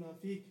يرحمنا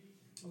فيك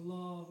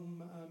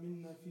اللهم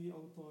آمنا في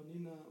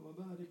أوطاننا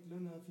وبارك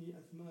لنا في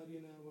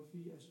أثمارنا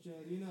وفي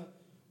أشجارنا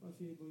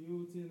وفي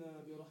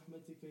بيوتنا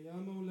برحمتك يا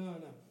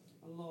مولانا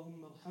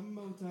اللهم ارحم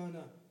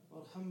موتانا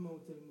وارحم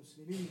موتى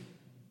المسلمين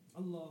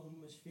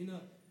اللهم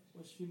اشفنا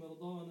واشف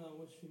مرضانا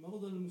واشف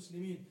مرضى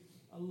المسلمين.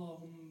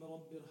 اللهم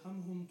رب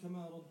ارحمهم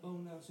كما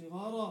ربونا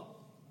صغارا.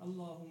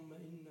 اللهم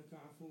إنك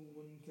عفو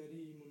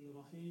كريم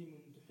رحيم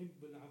تحب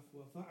العفو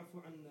فاعف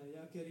عنا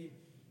يا كريم.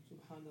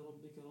 سبحان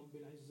ربك رب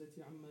العزة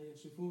عما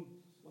يصفون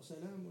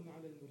وسلام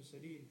على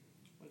المرسلين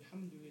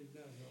والحمد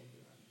لله رب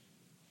العالمين.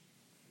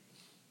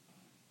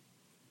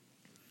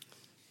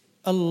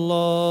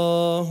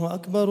 الله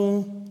أكبر.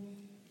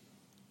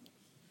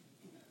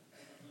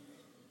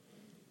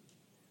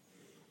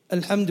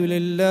 الحمد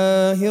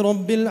لله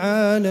رب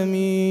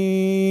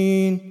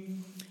العالمين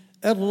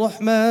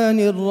الرحمن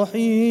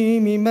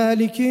الرحيم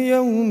مالك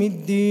يوم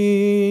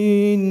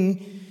الدين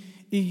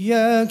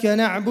إياك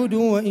نعبد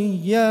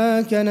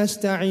وإياك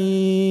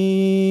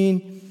نستعين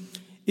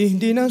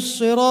اهدنا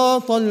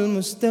الصراط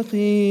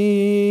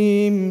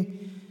المستقيم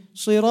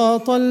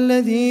صراط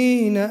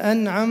الذين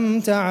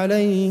أنعمت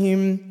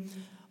عليهم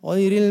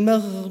غير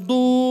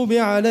المغضوب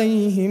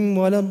عليهم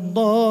ولا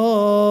الضالين.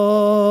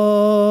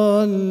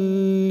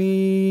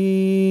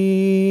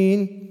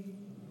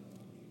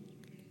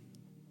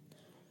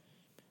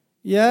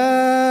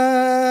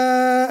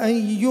 يا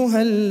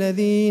أيها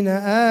الذين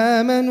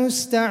آمنوا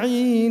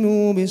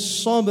استعينوا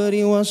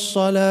بالصبر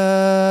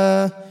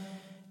والصلاة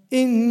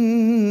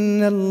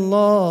إن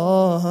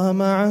الله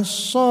مع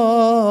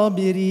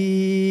الصابرين.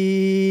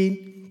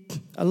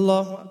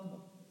 الله أكبر.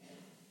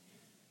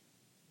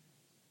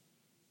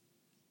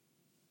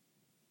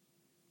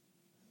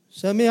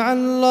 سمع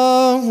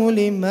الله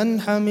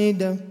لمن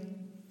حمده.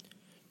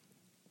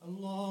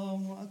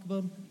 الله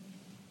أكبر.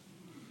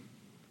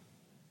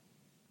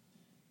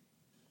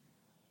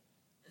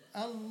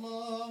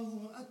 الله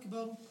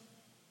أكبر.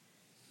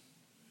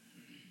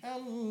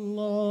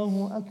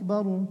 الله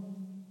أكبر.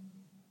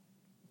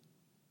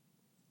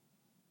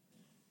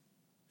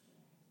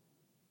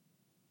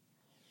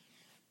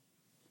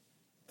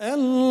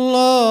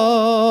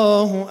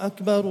 الله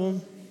أكبر.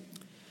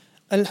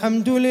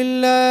 الحمد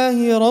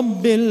لله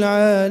رب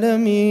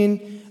العالمين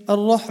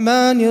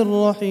الرحمن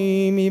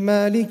الرحيم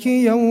مالك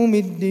يوم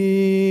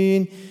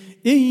الدين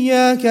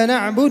إياك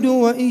نعبد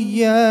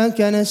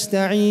وإياك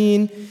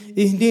نستعين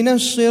اهدنا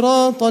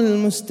الصراط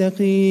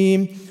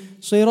المستقيم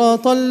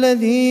صراط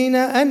الذين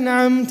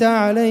أنعمت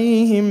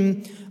عليهم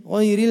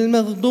غير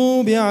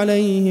المغضوب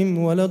عليهم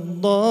ولا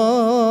الضالين.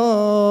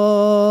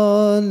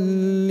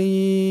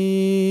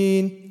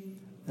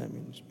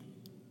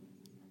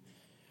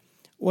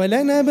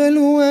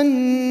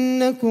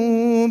 ولنبلونكم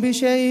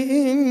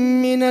بشيء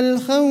من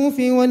الخوف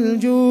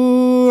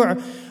والجوع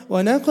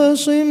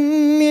ونقص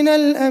من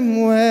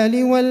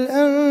الأموال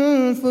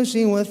والأنفس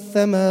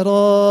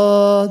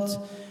والثمرات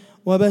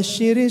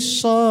وبشر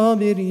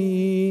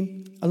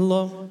الصابرين.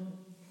 الله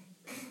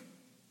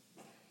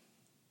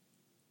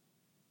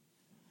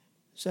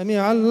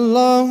سمع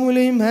الله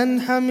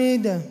لمن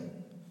حمده.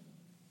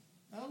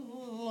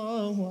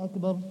 الله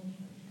أكبر.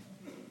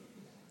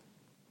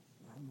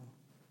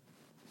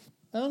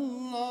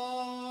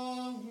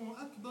 الله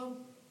أكبر.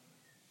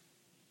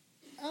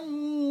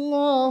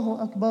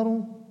 الله أكبر.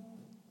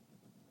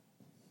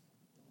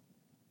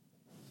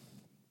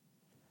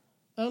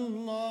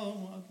 الله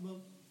أكبر.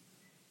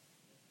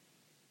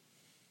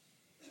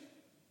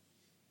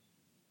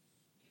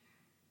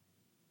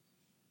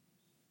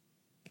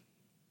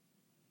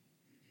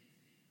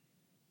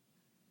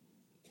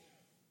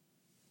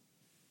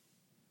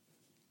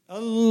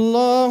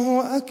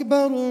 الله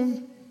أكبر.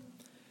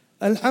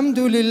 الحمد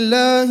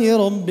لله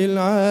رب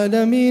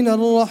العالمين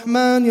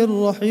الرحمن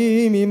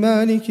الرحيم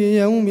مالك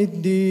يوم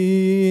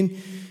الدين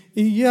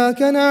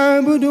إياك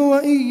نعبد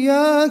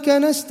وإياك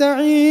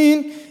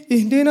نستعين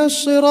اهدنا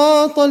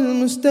الصراط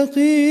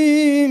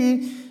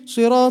المستقيم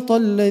صراط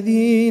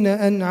الذين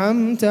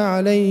أنعمت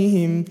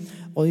عليهم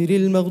غير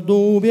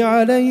المغضوب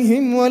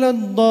عليهم ولا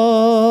الضالين.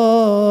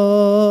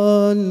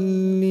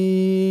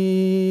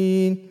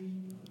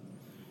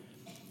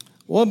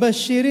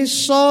 وبشر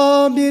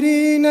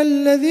الصابرين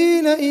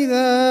الذين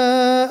إذا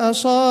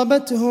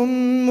أصابتهم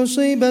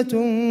مصيبة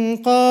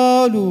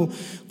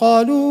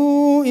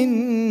قالوا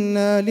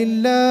إنا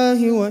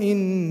لله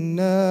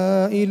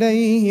وإنا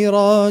إليه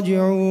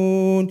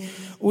راجعون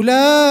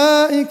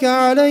أولئك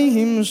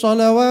عليهم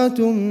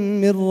صلوات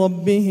من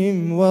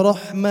ربهم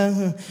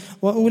ورحمة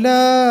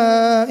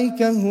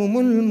وأولئك هم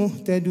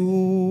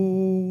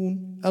المهتدون.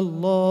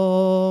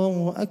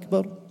 الله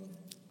أكبر.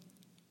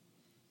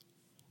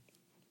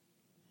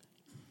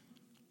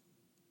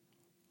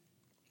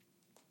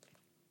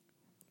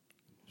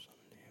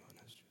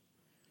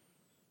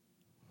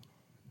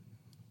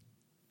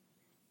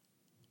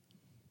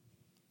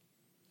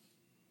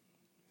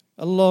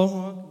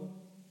 الله أكبر.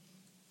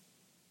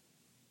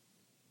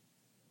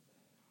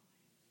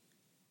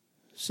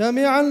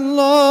 سمع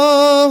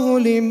الله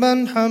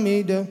لمن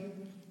حمده.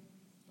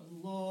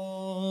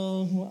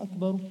 الله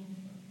أكبر.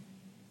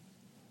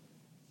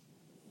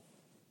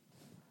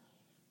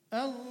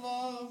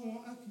 الله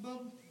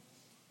أكبر.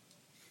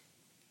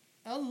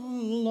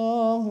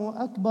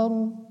 الله أكبر.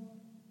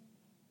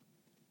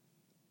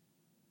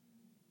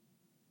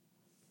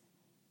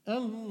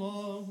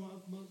 الله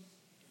أكبر.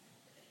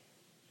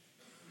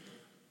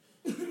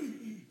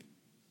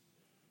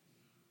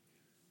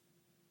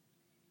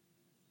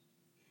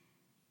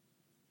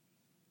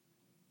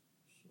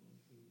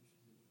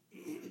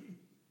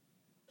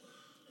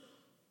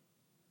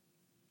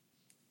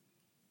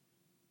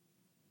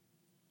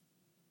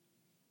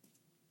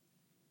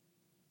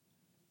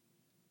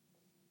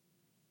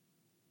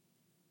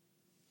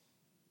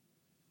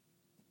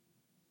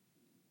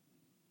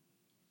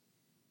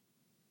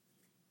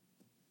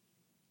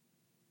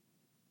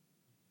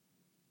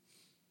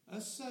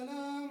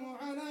 Assalamu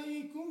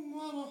alaikum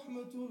wa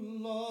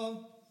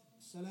rahmatullah.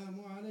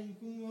 Assalamu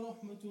alaikum wa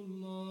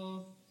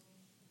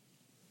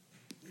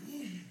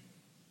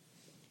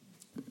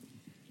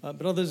rahmatullah.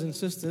 Brothers and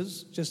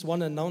sisters, just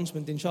one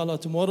announcement. Inshallah,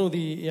 tomorrow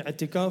the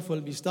i'tikaf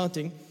will be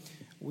starting.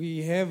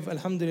 We have,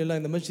 alhamdulillah,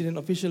 in the masjid an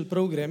official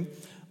program.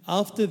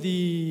 After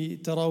the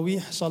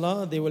Taraweeh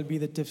Salah, there will be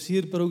the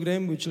tafsir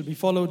program, which will be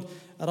followed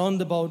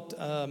around about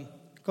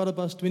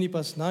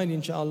 9:15,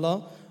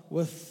 inshallah,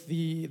 with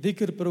the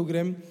dhikr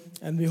program.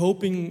 And we're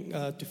hoping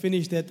to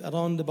finish that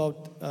around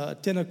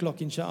about 10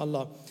 o'clock,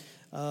 inshallah.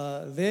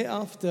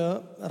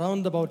 Thereafter,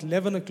 around about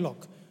 11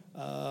 o'clock,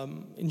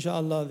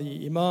 inshallah,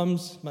 the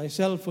imams,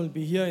 myself will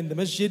be here in the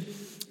masjid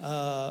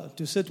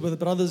to sit with the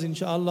brothers,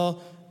 inshallah,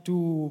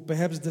 to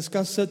perhaps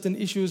discuss certain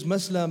issues,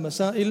 masla,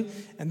 masail,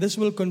 and this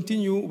will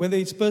continue, whether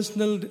it's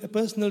personal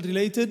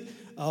related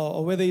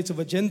or whether it's of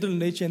a general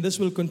nature, and this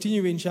will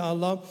continue,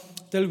 inshallah,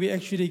 till we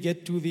actually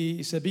get to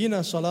the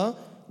Sabina Salah,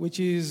 which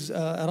is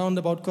around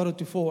about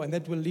 3:45, and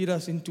that will lead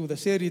us into the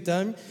Sehri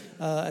time,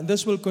 and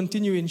this will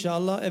continue,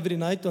 inshallah, every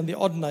night on the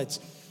odd nights.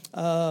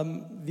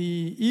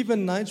 The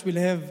even nights will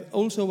have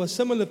also a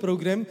similar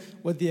program,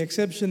 with the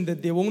exception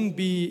that there won't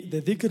be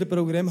the dhikr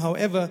program.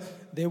 However,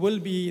 there will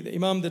be the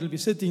imam that will be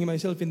sitting,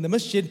 myself, in the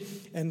masjid,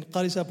 and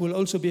Qari Sahib will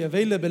also be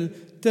available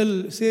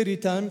till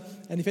Sehri time.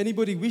 And if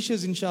anybody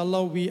wishes,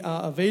 inshallah, we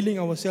are availing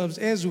ourselves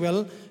as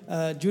well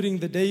during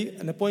the day.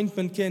 An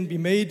appointment can be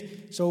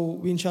made, so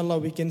we, inshallah,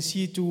 we can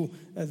see to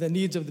the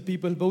needs of the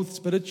people, both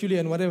spiritually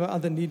and whatever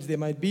other needs there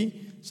might be.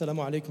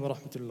 Assalamu alaikum wa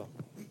rahmatullah.